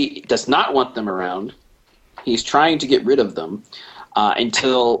 And he does not want them around. He's trying to get rid of them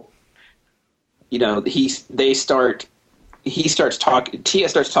until, they start Tia starts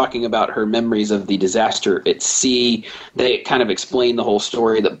talking about her memories of the disaster at sea. They kind of explain the whole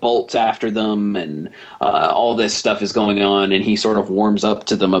story that Bolt's after them, and all this stuff is going on, and he sort of warms up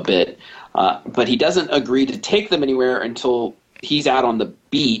to them a bit. But he doesn't agree to take them anywhere until he's out on the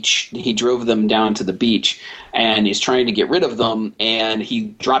beach. He drove them down to the beach, and he's trying to get rid of them, and he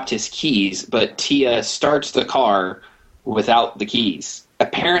dropped his keys, but Tia starts the car without the keys.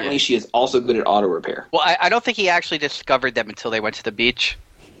 Apparently, she is also good at auto repair. Well, I don't think he actually discovered them until they went to the beach.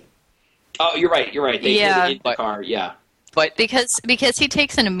 Oh, you're right. They hid it in the car, yeah. But because he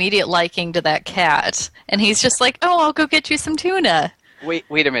takes an immediate liking to that cat, and he's just like, "Oh, I'll go get you some tuna." Wait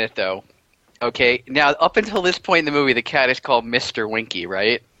a minute, though. Okay, now up until this point in the movie, the cat is called Mr. Winky,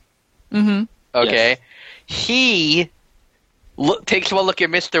 right? Mm-hmm. Okay. Yes. He takes one look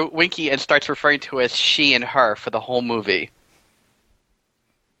at Mr. Winky and starts referring to as she and her for the whole movie.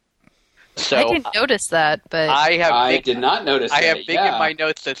 So I didn't notice that, but I did not notice that. I have big in my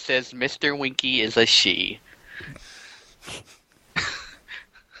notes that says Mr. Winky is a she.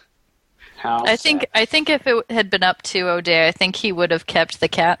 I think if it had been up to O'Day, I think he would have kept the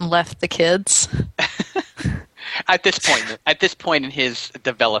cat and left the kids. At this point in his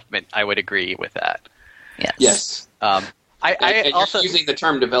development, I would agree with that. Yes. I also you're using the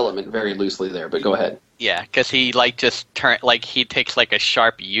term development very loosely there, but go ahead. Yeah, because he he takes like a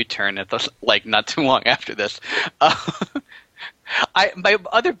sharp U-turn at the not too long after this. My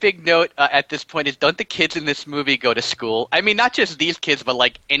other big note at this point is, don't the kids in this movie go to school? I mean, not just these kids, but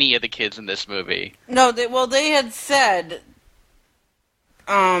like any of the kids in this movie. No, they had said,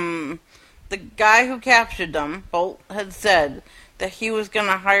 the guy who captured them, Bolt, had said that he was going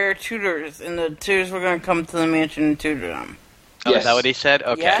to hire tutors, and the tutors were going to come to the mansion and tutor them. Oh, is that what he said?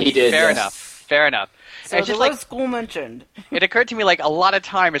 Okay, yes. He did. Fair enough. So it's there just was school mentioned. It occurred to me a lot of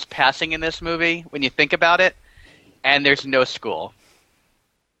time is passing in this movie when you think about it, and there's no school.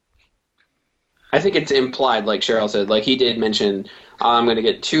 I think it's implied, like Cheryl said. Like, he did mention, I'm going to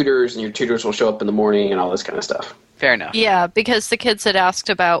get tutors, and your tutors will show up in the morning and all this kind of stuff. Fair enough. Yeah, because the kids had asked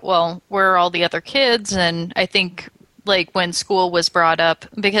about, well, where are all the other kids? And I think, when school was brought up,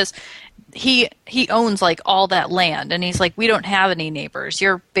 because he owns, all that land, and he's like, we don't have any neighbors.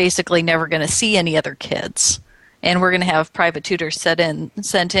 You're basically never going to see any other kids. And we're going to have private tutors sent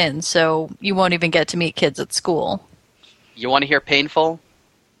in, so you won't even get to meet kids at school. You want to hear painful?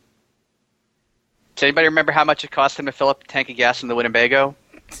 Does anybody remember how much it cost him to fill up a tank of gas in the Winnebago?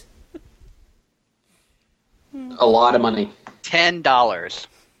 A lot of money. $10.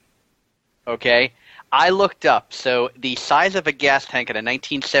 Okay? I looked up. So the size of a gas tank in a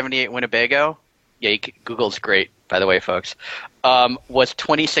 1978 Winnebago, Google's great, by the way, folks, was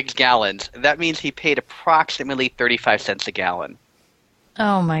 26 gallons. That means he paid approximately 35 cents a gallon.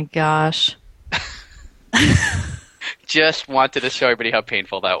 Oh, my gosh. Just wanted to show everybody how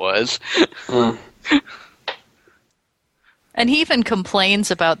painful that was. And he even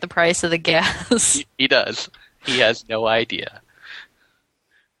complains about the price of the gas. He does. He has no idea.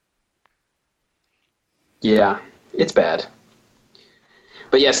 Yeah, it's bad.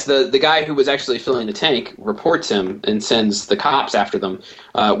 But yes, the guy who was actually filling the tank reports him and sends the cops after them,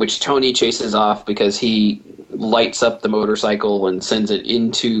 which Tony chases off because he lights up the motorcycle and sends it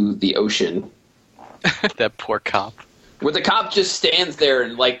into the ocean. That poor cop. Where the cop just stands there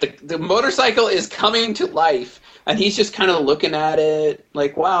and, the motorcycle is coming to life, and he's just kind of looking at it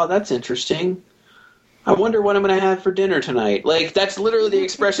like, wow, that's interesting. I wonder what I'm going to have for dinner tonight. That's literally the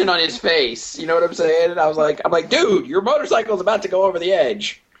expression on his face. You know what I'm saying? And I'm like, dude, your motorcycle's about to go over the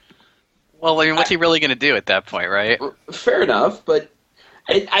edge. Well, I mean, what's he really going to do at that point, right? Fair enough, but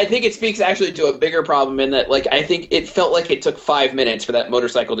I think it speaks actually to a bigger problem in that, I think it felt like it took 5 minutes for that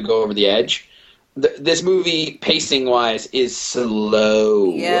motorcycle to go over the edge. This movie, pacing-wise, is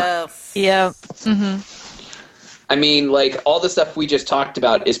slow. Yes. Yep. Mm-hmm. I mean, all the stuff we just talked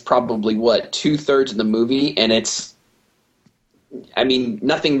about is probably, 2/3 of the movie, and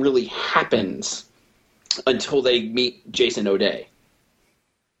nothing really happens until they meet Jason O'Day.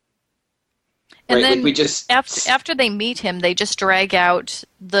 And right? then after they meet him, they just drag out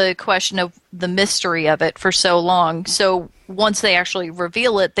the question of the mystery of it for so long. So once they actually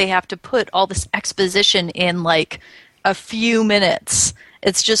reveal it, they have to put all this exposition in a few minutes.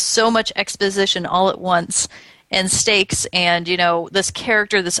 It's just so much exposition all at once. And stakes, and this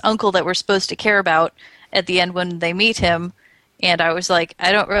character, this uncle that we're supposed to care about at the end when they meet him. And I was like,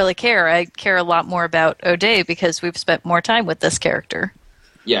 I don't really care. I care a lot more about O'Day because we've spent more time with this character.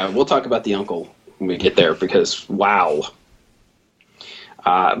 Yeah, we'll talk about the uncle when we get there because wow.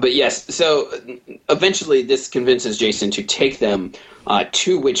 But yes, so eventually this convinces Jason to take them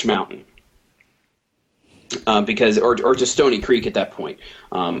to Witch Mountain. because or just Stony Creek at that point.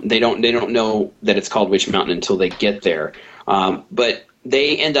 They don't know that it's called Witch Mountain until they get there. But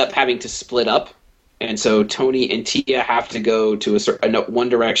they end up having to split up, and so Tony and Tia have to go to one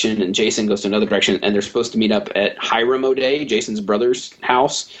direction, and Jason goes to another direction, and they're supposed to meet up at Hiram O'Day, Jason's brother's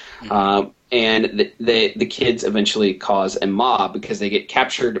house. And the kids eventually cause a mob because they get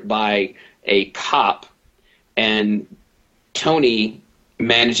captured by a cop, and Tony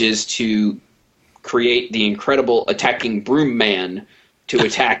manages to create the incredible attacking broom man to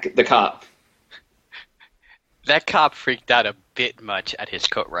attack the cop. That cop freaked out a bit much at his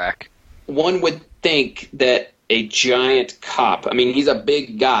coat rack. One would think that a giant cop, I mean, he's a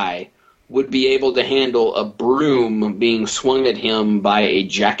big guy, would be able to handle a broom being swung at him by a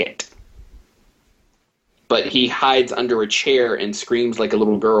jacket. But he hides under a chair and screams like a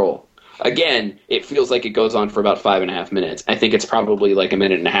little girl. Again, it feels like it goes on for about 5.5 minutes. I think it's probably like 1.5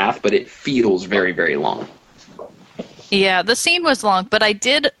 minutes, but it feels very, very long. Yeah, the scene was long, but I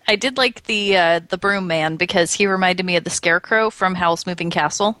did like the broom man because he reminded me of the Scarecrow from Howl's Moving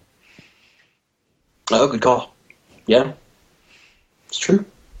Castle. Oh, good call. Yeah, it's true.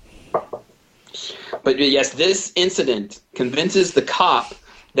 But yes, this incident convinces the cop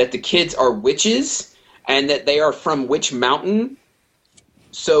that the kids are witches and that they are from Witch Mountain.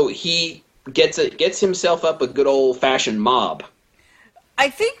 So he gets himself up a good old-fashioned mob. I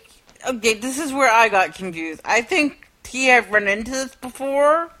think, okay, this is where I got confused. I think he had run into this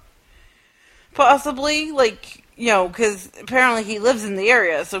before, possibly, like, you know, because apparently he lives in the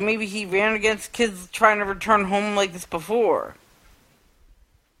area, so maybe he ran against kids trying to return home like this before.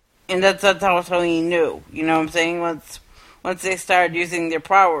 And that's how he knew, you know what I'm saying? Once they started using their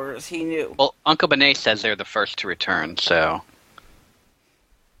powers, he knew. Well, Uncle Benet says they're the first to return, so...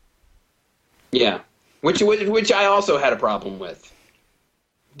 Yeah, which I also had a problem with.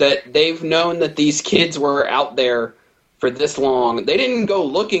 That they've known that these kids were out there for this long. They didn't go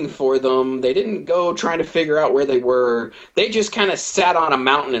looking for them. They didn't go trying to figure out where they were. They just kind of sat on a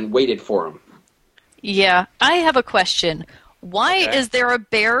mountain and waited for them. Yeah, I have a question. Why is there a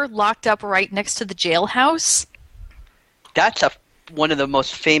bear locked up right next to the jailhouse? That's one of the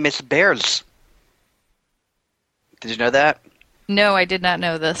most famous bears. Did you know that? No, I did not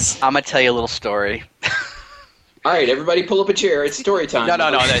know this. I'm going to tell you a little story. All right, everybody pull up a chair. It's story time.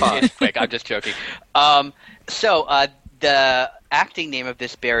 No, it's quick. I'm just joking. So the acting name of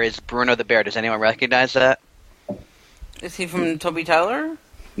this bear is Bruno the Bear. Does anyone recognize that? Is he from Toby Tyler?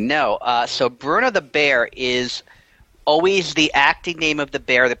 No. So Bruno the Bear is always the acting name of the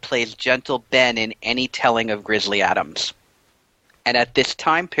bear that plays Gentle Ben in any telling of Grizzly Adams. And at this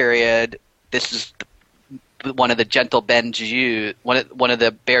time period, this is one of the Gentle Ben's one of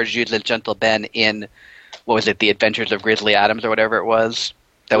the bears used as Gentle Ben in, what was it, The Adventures of Grizzly Adams or whatever it was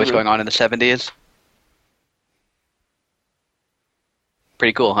that was going on in the 70s.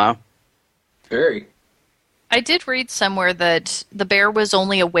 Pretty cool, huh? Very. I did read somewhere that the bear was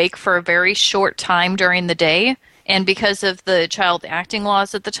only awake for a very short time during the day, and because of the child acting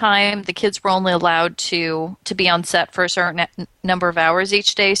laws at the time, the kids were only allowed to be on set for a certain number of hours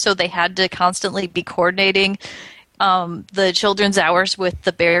each day, so they had to constantly be coordinating the children's hours with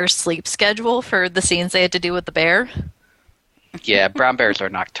the bear's sleep schedule for the scenes they had to do with the bear. Yeah, brown bears are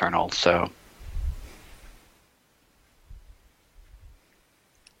nocturnal, so...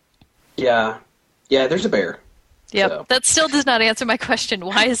 Yeah, there's a bear. Yep, so. That still does not answer my question.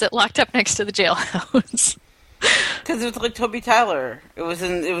 Why is it locked up next to the jailhouse? Because it was like Toby Tyler. It was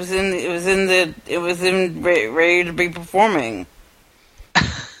ready to be performing.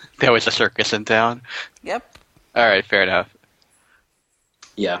 There was a circus in town? Yep. All right, fair enough.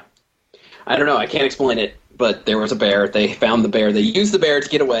 Yeah. I don't know. I can't explain it, but there was a bear. They found the bear. They used the bear to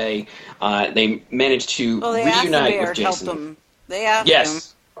get away. They managed to reunite with Jason. Help them. They asked him.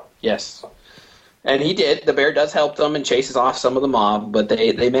 Yes. And he did. The bear does help them and chases off some of the mob, but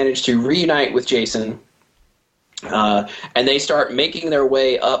they managed to reunite with Jason. And they start making their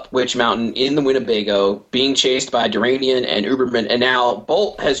way up Witch Mountain in the Winnebago, being chased by Duranian and Uberman, and now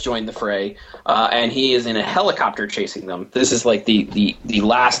Bolt has joined the fray, and he is in a helicopter chasing them. This is like the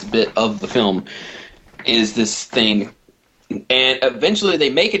last bit of the film, is this thing. And eventually they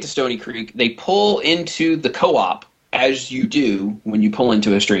make it to Stony Creek. They pull into the co-op, as you do when you pull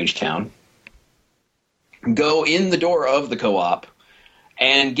into a strange town. Go in the door of the co-op,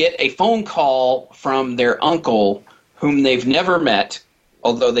 and get a phone call from their uncle, whom they've never met,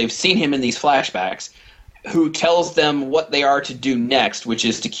 although they've seen him in these flashbacks, who tells them what they are to do next, which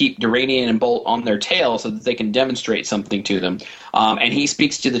is to keep Duranian and Bolt on their tail so that they can demonstrate something to them. And he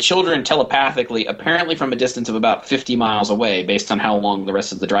speaks to the children telepathically, apparently from a distance of about 50 miles away, based on how long the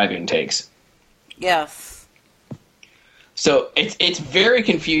rest of the driving takes. Yes. So it's very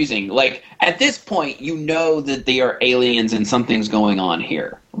confusing. Like, at this point, you know that they are aliens and something's going on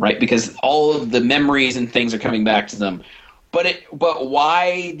here, right? Because all of the memories and things are coming back to them. But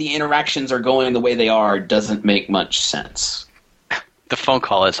why the interactions are going the way they are doesn't make much sense. The phone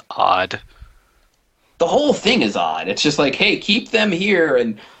call is odd. The whole thing is odd. It's just like, hey, keep them here,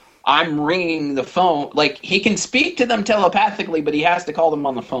 and I'm ringing the phone. Like, he can speak to them telepathically, but he has to call them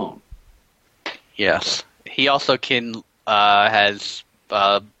on the phone. Yes. He also has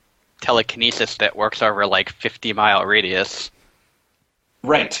telekinesis that works over like 50-mile radius.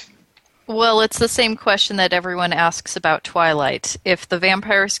 Right. Well, it's the same question that everyone asks about Twilight. If the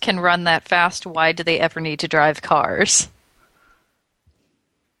vampires can run that fast, why do they ever need to drive cars?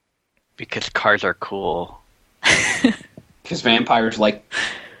 Because cars are cool. Because vampires like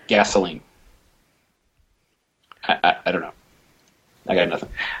gasoline. I don't know. I got nothing.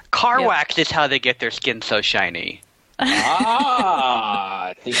 Car wax is how they get their skin so shiny.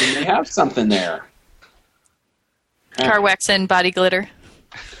 I think we may have something there. Car wax and body glitter.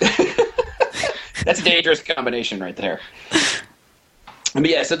 That's a dangerous combination right there. But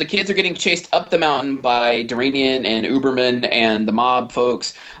yeah, so the kids are getting chased up the mountain by Duranian and Uberman and the mob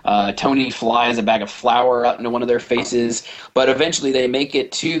folks. Tony flies a bag of flour out into one of their faces, but eventually they make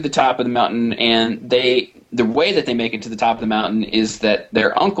it to the top of the mountain, and the way that they make it to the top of the mountain is that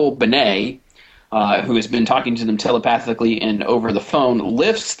their uncle, Benet, who has been talking to them telepathically and over the phone,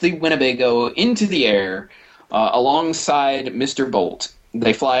 lifts the Winnebago into the air alongside Mr. Bolt.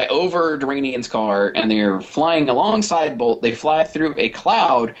 They fly over Duranian's car, and they're flying alongside Bolt. They fly through a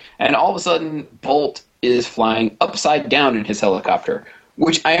cloud, and all of a sudden, Bolt is flying upside down in his helicopter,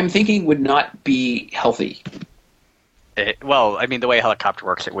 which I am thinking would not be healthy. Well, I mean, the way a helicopter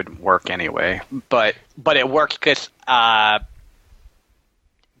works, it wouldn't work anyway. But it works because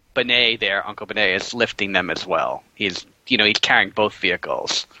Benet there, Uncle Benet, is lifting them as well. He's carrying both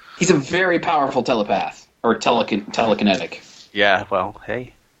vehicles. He's a very powerful telepath, or telekinetic. Yeah, well,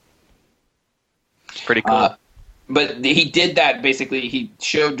 hey. It's pretty cool. But he did that, basically. He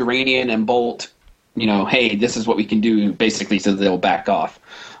showed Duranian and Bolt, hey, this is what we can do, basically, so they'll back off.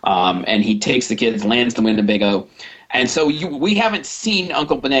 And he takes the kids, lands the Winnebago. And so we haven't seen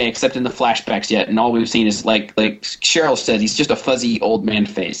Uncle Benet except in the flashbacks yet, and all we've seen is, like Cheryl said, he's just a fuzzy old man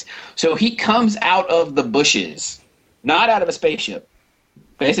face. So he comes out of the bushes, not out of a spaceship.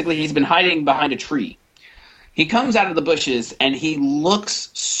 Basically, he's been hiding behind a tree. He comes out of the bushes, and he looks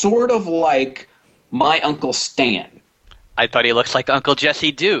sort of like my Uncle Stan. I thought he looks like Uncle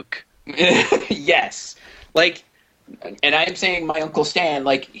Jesse Duke. Yes. And I'm saying my Uncle Stan,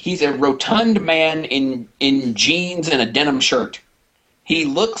 he's a rotund man in jeans and a denim shirt. He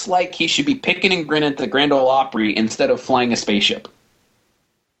looks like he should be picking and grinning at the Grand Ole Opry instead of flying a spaceship.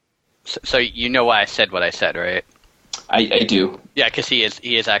 So you know why I said what I said, right? I do. Yeah, because he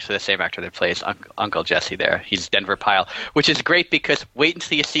is actually the same actor that plays Uncle Jesse there. He's Denver Pyle, which is great because wait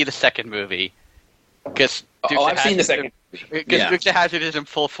until you see the second movie. Because I've seen the second movie. Because Dukes of Hazzard is in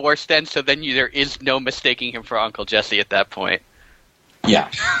full force then, so then there is no mistaking him for Uncle Jesse at that point. Yeah.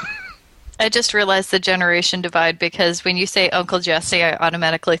 I just realized the generation divide because when you say Uncle Jesse, I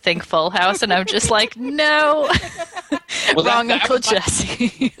automatically think Full House, and I'm just like, no. Well, wrong Uncle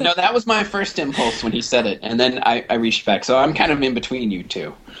Jesse. No, that was my first impulse when he said it, and then I reached back. So I'm kind of in between you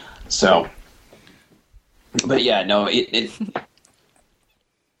two. So, but yeah, no, he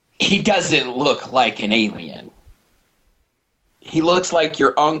doesn't look like an alien. He looks like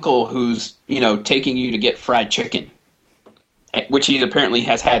your uncle who's, taking you to get fried chicken, which he apparently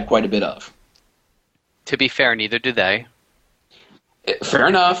has had quite a bit of. To be fair, neither do they. Fair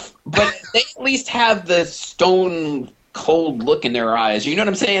enough, but they at least have the stone cold look in their eyes. You know what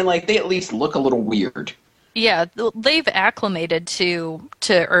I'm saying? They at least look a little weird. Yeah, they've acclimated to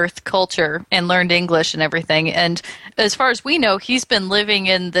Earth culture and learned English and everything. And as far as we know, he's been living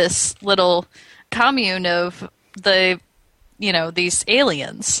in this little commune of these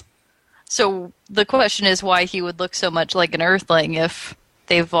aliens. So the question is why he would look so much like an Earthling if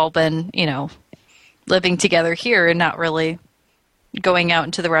they've all been, living together here and not really going out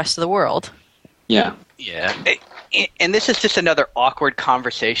into the rest of the world. Yeah. Yeah. And this is just another awkward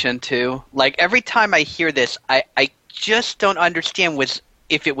conversation, too. Every time I hear this, I just don't understand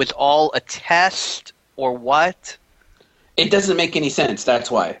if it was all a test or what. It doesn't make any sense,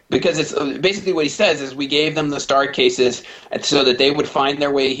 that's why. Because it's basically what he says is we gave them the star cases so that they would find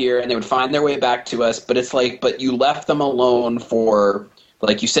their way here and they would find their way back to us. But it's but you left them alone for,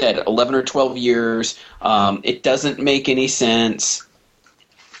 like you said, 11 or 12 years. It doesn't make any sense.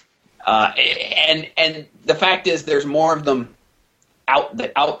 And the fact is, there's more of them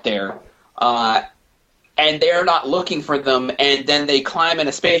out there, and they're not looking for them, and then they climb in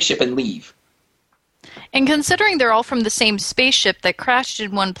a spaceship and leave. And considering they're all from the same spaceship that crashed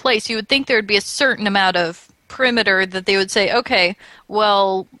in one place, you would think there would be a certain amount of perimeter that they would say, okay,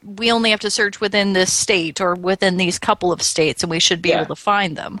 well, we only have to search within this state or within these couple of states, and we should be able to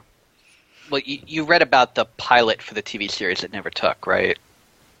find them. Well, you read about the pilot for the TV series that never took, right?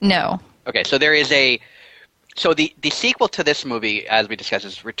 No. Okay, so there is a... So the sequel to this movie, as we discussed,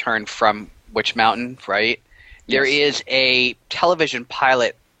 is Return from Witch Mountain, right? Yes. There is a television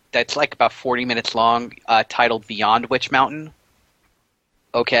pilot that's like about 40 minutes long, titled Beyond Witch Mountain.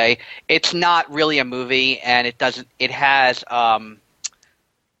 Okay, it's not really a movie, and it doesn't. It has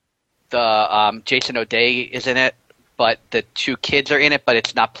Jason O'Day is in it, but the two kids are in it, but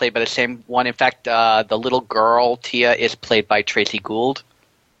it's not played by the same one. In fact, the little girl Tia is played by Tracy Gould.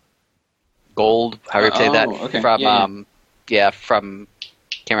 Gold, however you say that. Okay. From from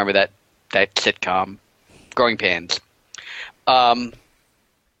can't remember that sitcom, Growing Pains.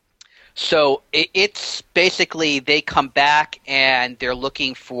 So it's basically they come back and they're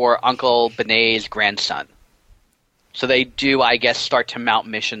looking for Uncle Benet's grandson. So they do, I guess, start to mount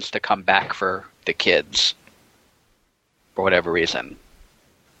missions to come back for the kids for whatever reason.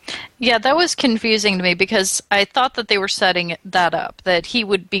 Yeah, that was confusing to me because I thought that they were setting that up, that he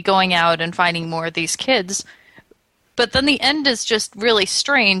would be going out and finding more of these kids. But then the end is just really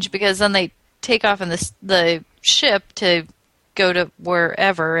strange because then they take off in the ship to go to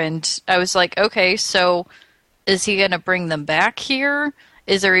wherever, and I was like, okay, so is he going to bring them back here?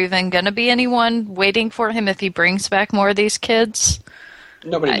 Is there even going to be anyone waiting for him if he brings back more of these kids?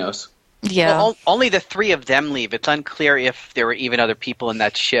 Nobody knows. Yeah. Well, only the three of them leave. It's unclear if there were even other people in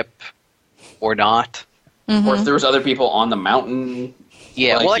that ship or not. Mm-hmm. Or if there was other people on the mountain.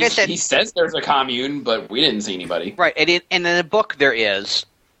 Yeah, like I said... He says there's a commune, but we didn't see anybody. Right, and in the book there is,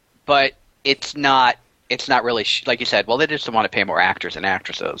 but it's not really... like you said, well, they just want to pay more actors and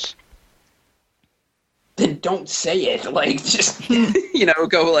actresses. Then don't say it. Like, just,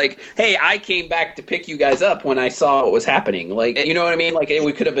 go like, hey, I came back to pick you guys up when I saw what was happening. Like, you know what I mean? Like,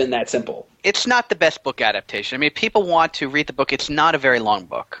 it could have been that simple. It's not the best book adaptation. I mean, people want to read the book. It's not a very long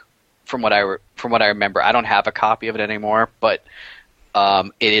book, from what I remember. I don't have a copy of it anymore, but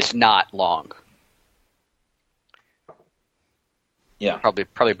it is not long. Yeah.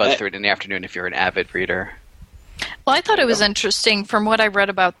 Probably buzz through it in the afternoon if you're an avid reader. Well, I thought it was interesting from what I read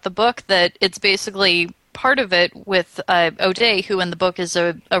about the book that it's basically part of it with O'Day, who in the book is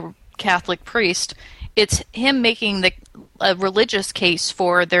a Catholic priest. It's him making a religious case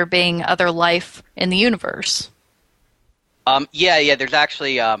for there being other life in the universe. Yeah. There's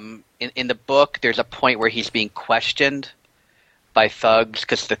actually in the book there's a point where he's being questioned by thugs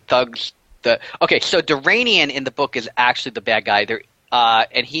because the thugs. So Duranian in the book is actually the bad guy.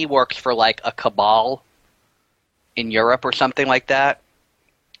 And he works for like a cabal in Europe or something like that.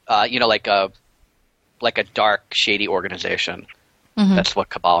 Like a dark, shady organization. Mm-hmm. That's what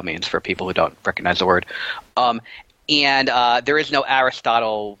cabal means for people who don't recognize the word. And there is no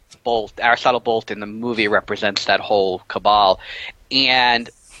Aristotle Bolt. Aristotle Bolt in the movie represents that whole cabal. And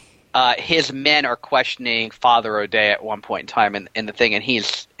his men are questioning Father O'Day at one point in time in the thing, and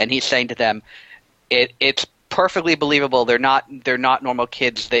he's saying to them, it's perfectly believable. They're not normal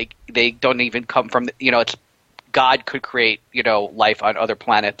kids. They don't even come from it's God could create life on other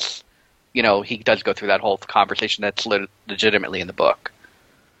planets. He does go through that whole conversation that's legitimately in the book.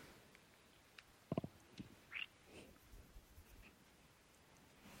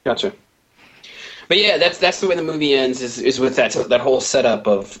 Gotcha. But yeah, that's the way the movie ends is with that whole setup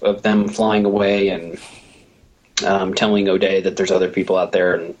of them flying away and telling O'Day that there's other people out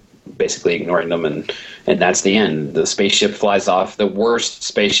there and basically ignoring them, and that's the end. The spaceship flies off. The worst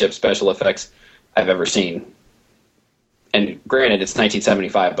spaceship special effects I've ever seen. And granted, it's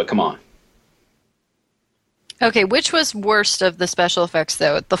 1975, but come on. Okay, which was worst of the special effects,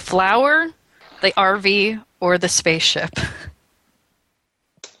 though? The flower, the RV, or the spaceship?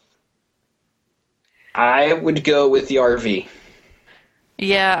 I would go with the RV.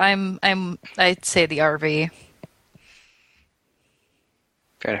 Yeah, I'd say the RV.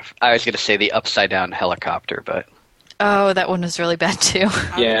 Fair enough. I was going to say the upside-down helicopter, but... Oh, that one was really bad, too.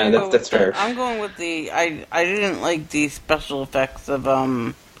 Yeah, that's fair. I'm going with the... I didn't like the special effects of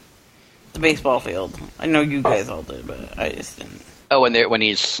the baseball field. I know you guys all did, but I just didn't. Oh, when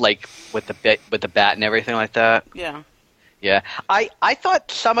he's, like, with the bat and everything like that? Yeah. Yeah. I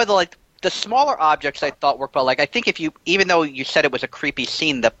thought some of the smaller objects I thought worked well. Like, I think even though you said it was a creepy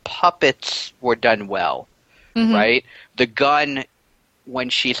scene, the puppets were done well, mm-hmm. right? The gun...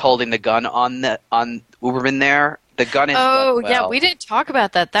 When she's holding the gun on Uberman there, the gun is done well. Yeah, we didn't talk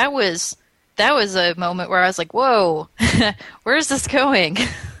about that. That was that was a moment where I was like, whoa, where is this going?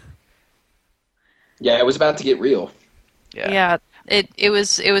 Yeah, it was about to get real. Yeah. It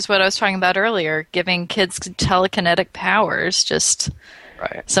was what I was talking about earlier, giving kids telekinetic powers. Just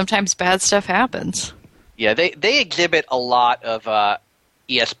Right. sometimes bad stuff happens. Yeah, they exhibit a lot of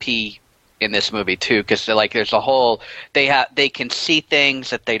ESP in this movie too, because there's a whole they can see things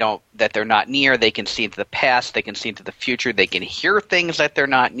that they're not near. They can see into the past. They can see into the future. They can hear things that they're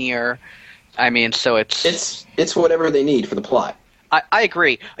not near. I mean, so it's whatever they need for the plot. I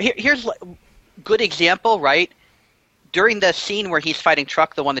agree. Here's a good example, right? During the scene where he's fighting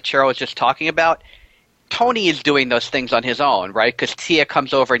Truck, the one that Cheryl was just talking about, Tony is doing those things on his own, right? Because Tia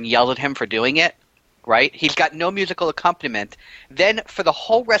comes over and yells at him for doing it, right? He's got no musical accompaniment. Then for the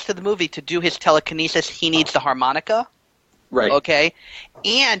whole rest of the movie to do his telekinesis, he needs the harmonica. Right. Okay?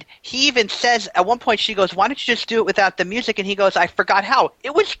 And he even says, at one point she goes, why don't you just do it without the music? And he goes, I forgot how.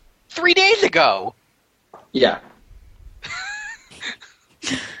 It was 3 days ago. Yeah.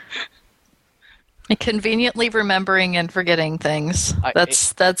 Conveniently remembering and forgetting things.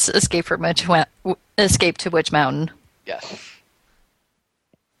 That's Escape to Witch Mountain. Yes.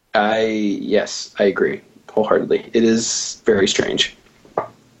 Yes, I agree wholeheartedly. It is very strange.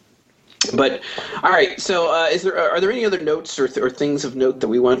 But all right, so are there any other notes or things of note that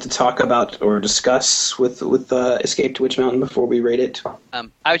we wanted to talk about or discuss with Escape to Witch Mountain before we rate it?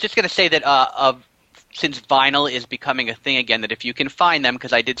 I was just going to say that since vinyl is becoming a thing again, that if you can find them,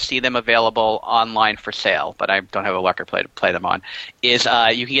 because I did see them available online for sale, but I don't have a record player to play them on, is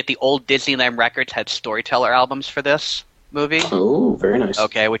you can get the old Disneyland Records had storyteller albums for this movie. Oh, very nice.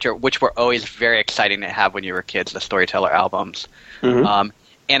 Okay, which were always very exciting to have when you were kids, the storyteller albums. Mm-hmm.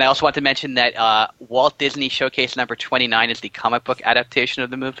 And I also want to mention that Walt Disney Showcase number 29 is the comic book adaptation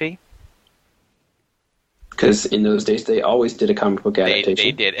of the movie. Because in those days, they always did a comic book adaptation.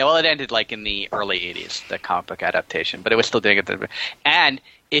 They did. Well, it ended in the early 80s, the comic book adaptation, but it was still doing it. And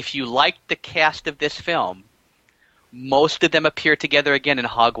if you liked the cast of this film, most of them appear together again in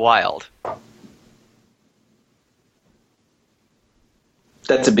Hog Wild.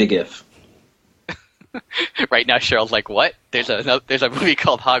 That's a big if. Right now, Cheryl's like, what? There's a movie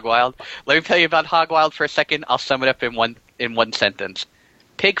called Hog Wild. Let me tell you about Hog Wild for a second. I'll sum it up in one sentence.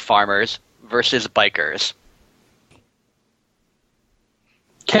 Pig farmers versus bikers.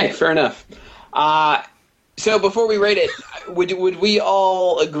 Okay, fair enough. So before we rate it, would we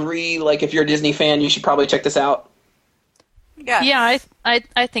all agree, if you're a Disney fan, you should probably check this out? Yeah,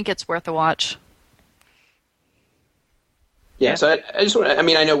 I think it's worth a watch. Yeah, so I just want to,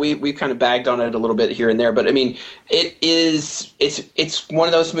 I know we've kind of bagged on it a little bit here and there, but it's one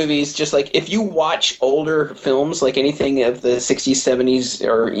of those movies, just like if you watch older films, like anything of the 60s, 70s,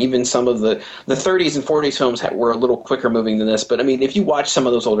 or even some of the 30s and 40s films were a little quicker moving than this, but if you watch some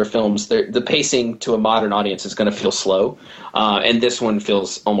of those older films, the pacing to a modern audience is going to feel slow, and this one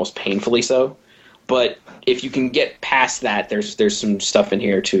feels almost painfully so. But if you can get past that, there's some stuff in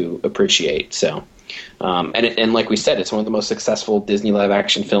here to appreciate, so... And like we said, it's one of the most successful Disney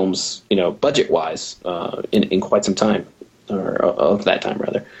live-action films, budget-wise, in quite some time, or of that time,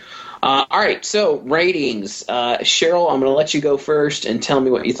 rather. All right, so ratings. Cheryl, I'm going to let you go first and tell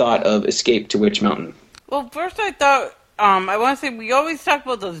me what you thought of Escape to Witch Mountain. Well, first I thought, I want to say, we always talk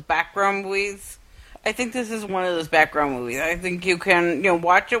about those background movies. I think this is one of those background movies. I think you can,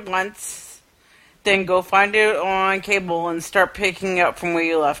 watch it once, then go find it on cable and start picking up from where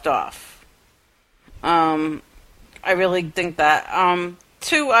you left off. I really think that.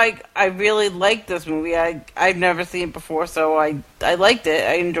 Two, I really liked this movie. I've never seen it before, so I liked it.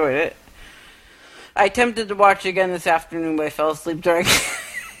 I enjoyed it. I attempted to watch it again this afternoon, but I fell asleep during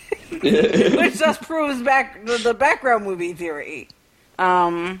which just proves the background movie theory.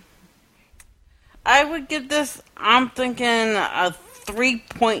 I would give this, I'm thinking, a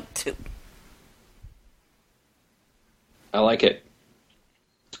 3.2. I like it.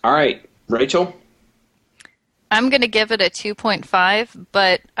 All right, Rachel? I'm going to give it a 2.5,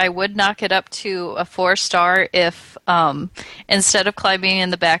 but I would knock it up to a 4-star if instead of climbing in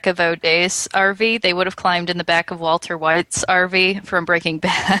the back of O'Day's RV, they would have climbed in the back of Walter White's RV from Breaking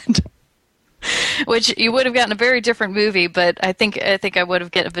Bad. Which you would have gotten a very different movie, but I think I would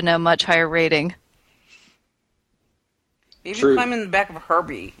have given a much higher rating. Maybe climb in the back of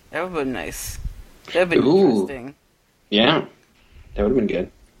Herbie. That would have been nice. That would have been interesting. Yeah, that would have been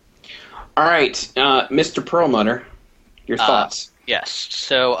good. All right, Mr. Perlmutter, your thoughts? Yes.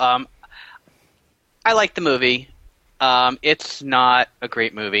 So, I like the movie. It's not a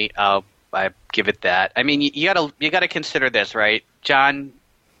great movie. I give it that. You gotta consider this, right? John,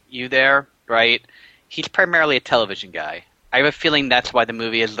 you there, right? He's primarily a television guy. I have a feeling that's why the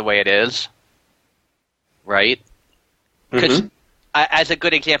movie is the way it is. right? Because Mhm. as a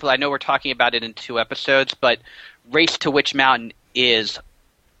good example, I know we're talking about it in 2 episodes, but Race to Witch Mountain is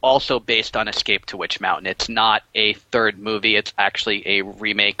also based on Escape to Witch Mountain. It's not a third movie. It's actually a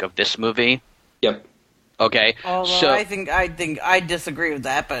remake of this movie. Yep. Okay. Although So, I think I disagree with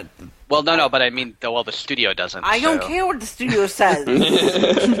that, but well, no, but I mean, the studio doesn't. I don't so. care what the studio says.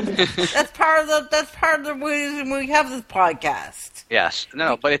 That's part of the reason we have this podcast. Yes.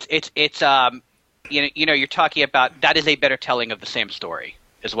 No, but it's you know, you're talking about that is a better telling of the same story,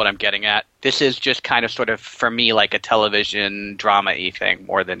 is what I'm getting at. This is just kind of sort of, for me, like a television drama-y thing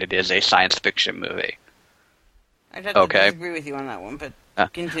more than it is a science fiction movie. I'd have to disagree with you on that one, but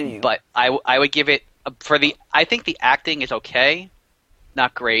continue. But I would give it I think the acting is okay,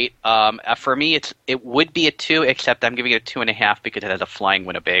 not great. For me, it would be a 2, except I'm giving it a 2.5 because it has a flying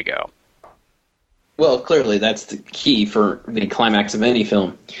Winnebago. Well, clearly that's the key for the climax of any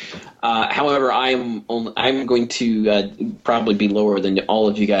film. However, I'm going to probably be lower than all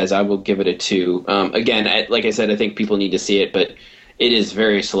of you guys. I will give it a 2. Again, like I said, I think people need to see it, but it is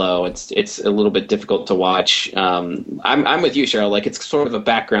very slow. It's a little bit difficult to watch. I'm with you, Cheryl. Like, it's sort of a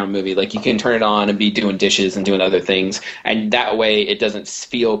background movie. Like, you can turn it on and be doing dishes and doing other things, and that way it doesn't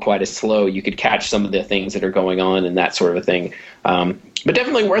feel quite as slow. You could catch some of the things that are going on and that sort of a thing. But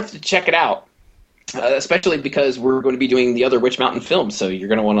definitely worth to check it out. Especially because we're going to be doing the other Witch Mountain films, so you're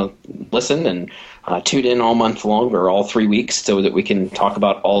going to want to listen and tune in all month long or all 3 weeks so that we can talk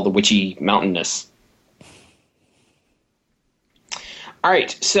about all the witchy mountainness. All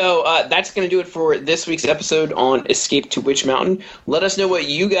right, so that's going to do it for this week's episode on Escape to Witch Mountain. Let us know what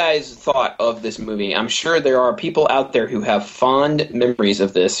you guys thought of this movie. I'm sure there are people out there who have fond memories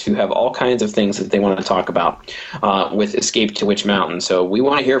of this, who have all kinds of things that they want to talk about with Escape to Witch Mountain. So we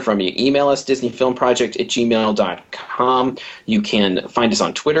want to hear from you. Email us, disneyfilmproject@gmail.com. You can find us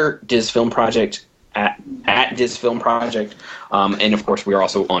on Twitter, DizFilmProject, at DizFilmProject. And, of course, we are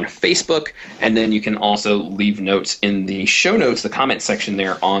also on Facebook. And then you can also leave notes in the show notes, the comment section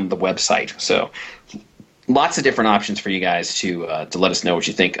there on the website. So lots of different options for you guys to let us know what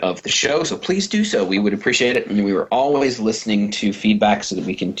you think of the show. So please do so. We would appreciate it. And we are always listening to feedback so that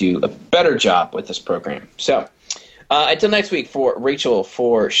we can do a better job with this program. So until next week, for Rachel,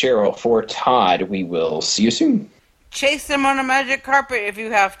 for Cheryl, for Todd, we will see you soon. Chase them on a magic carpet if you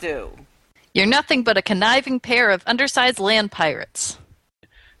have to. You're nothing but a conniving pair of undersized land pirates.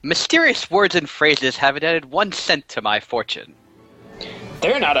 Mysterious words and phrases have added 1 cent to my fortune.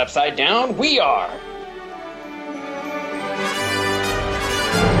 They're not upside down. We are.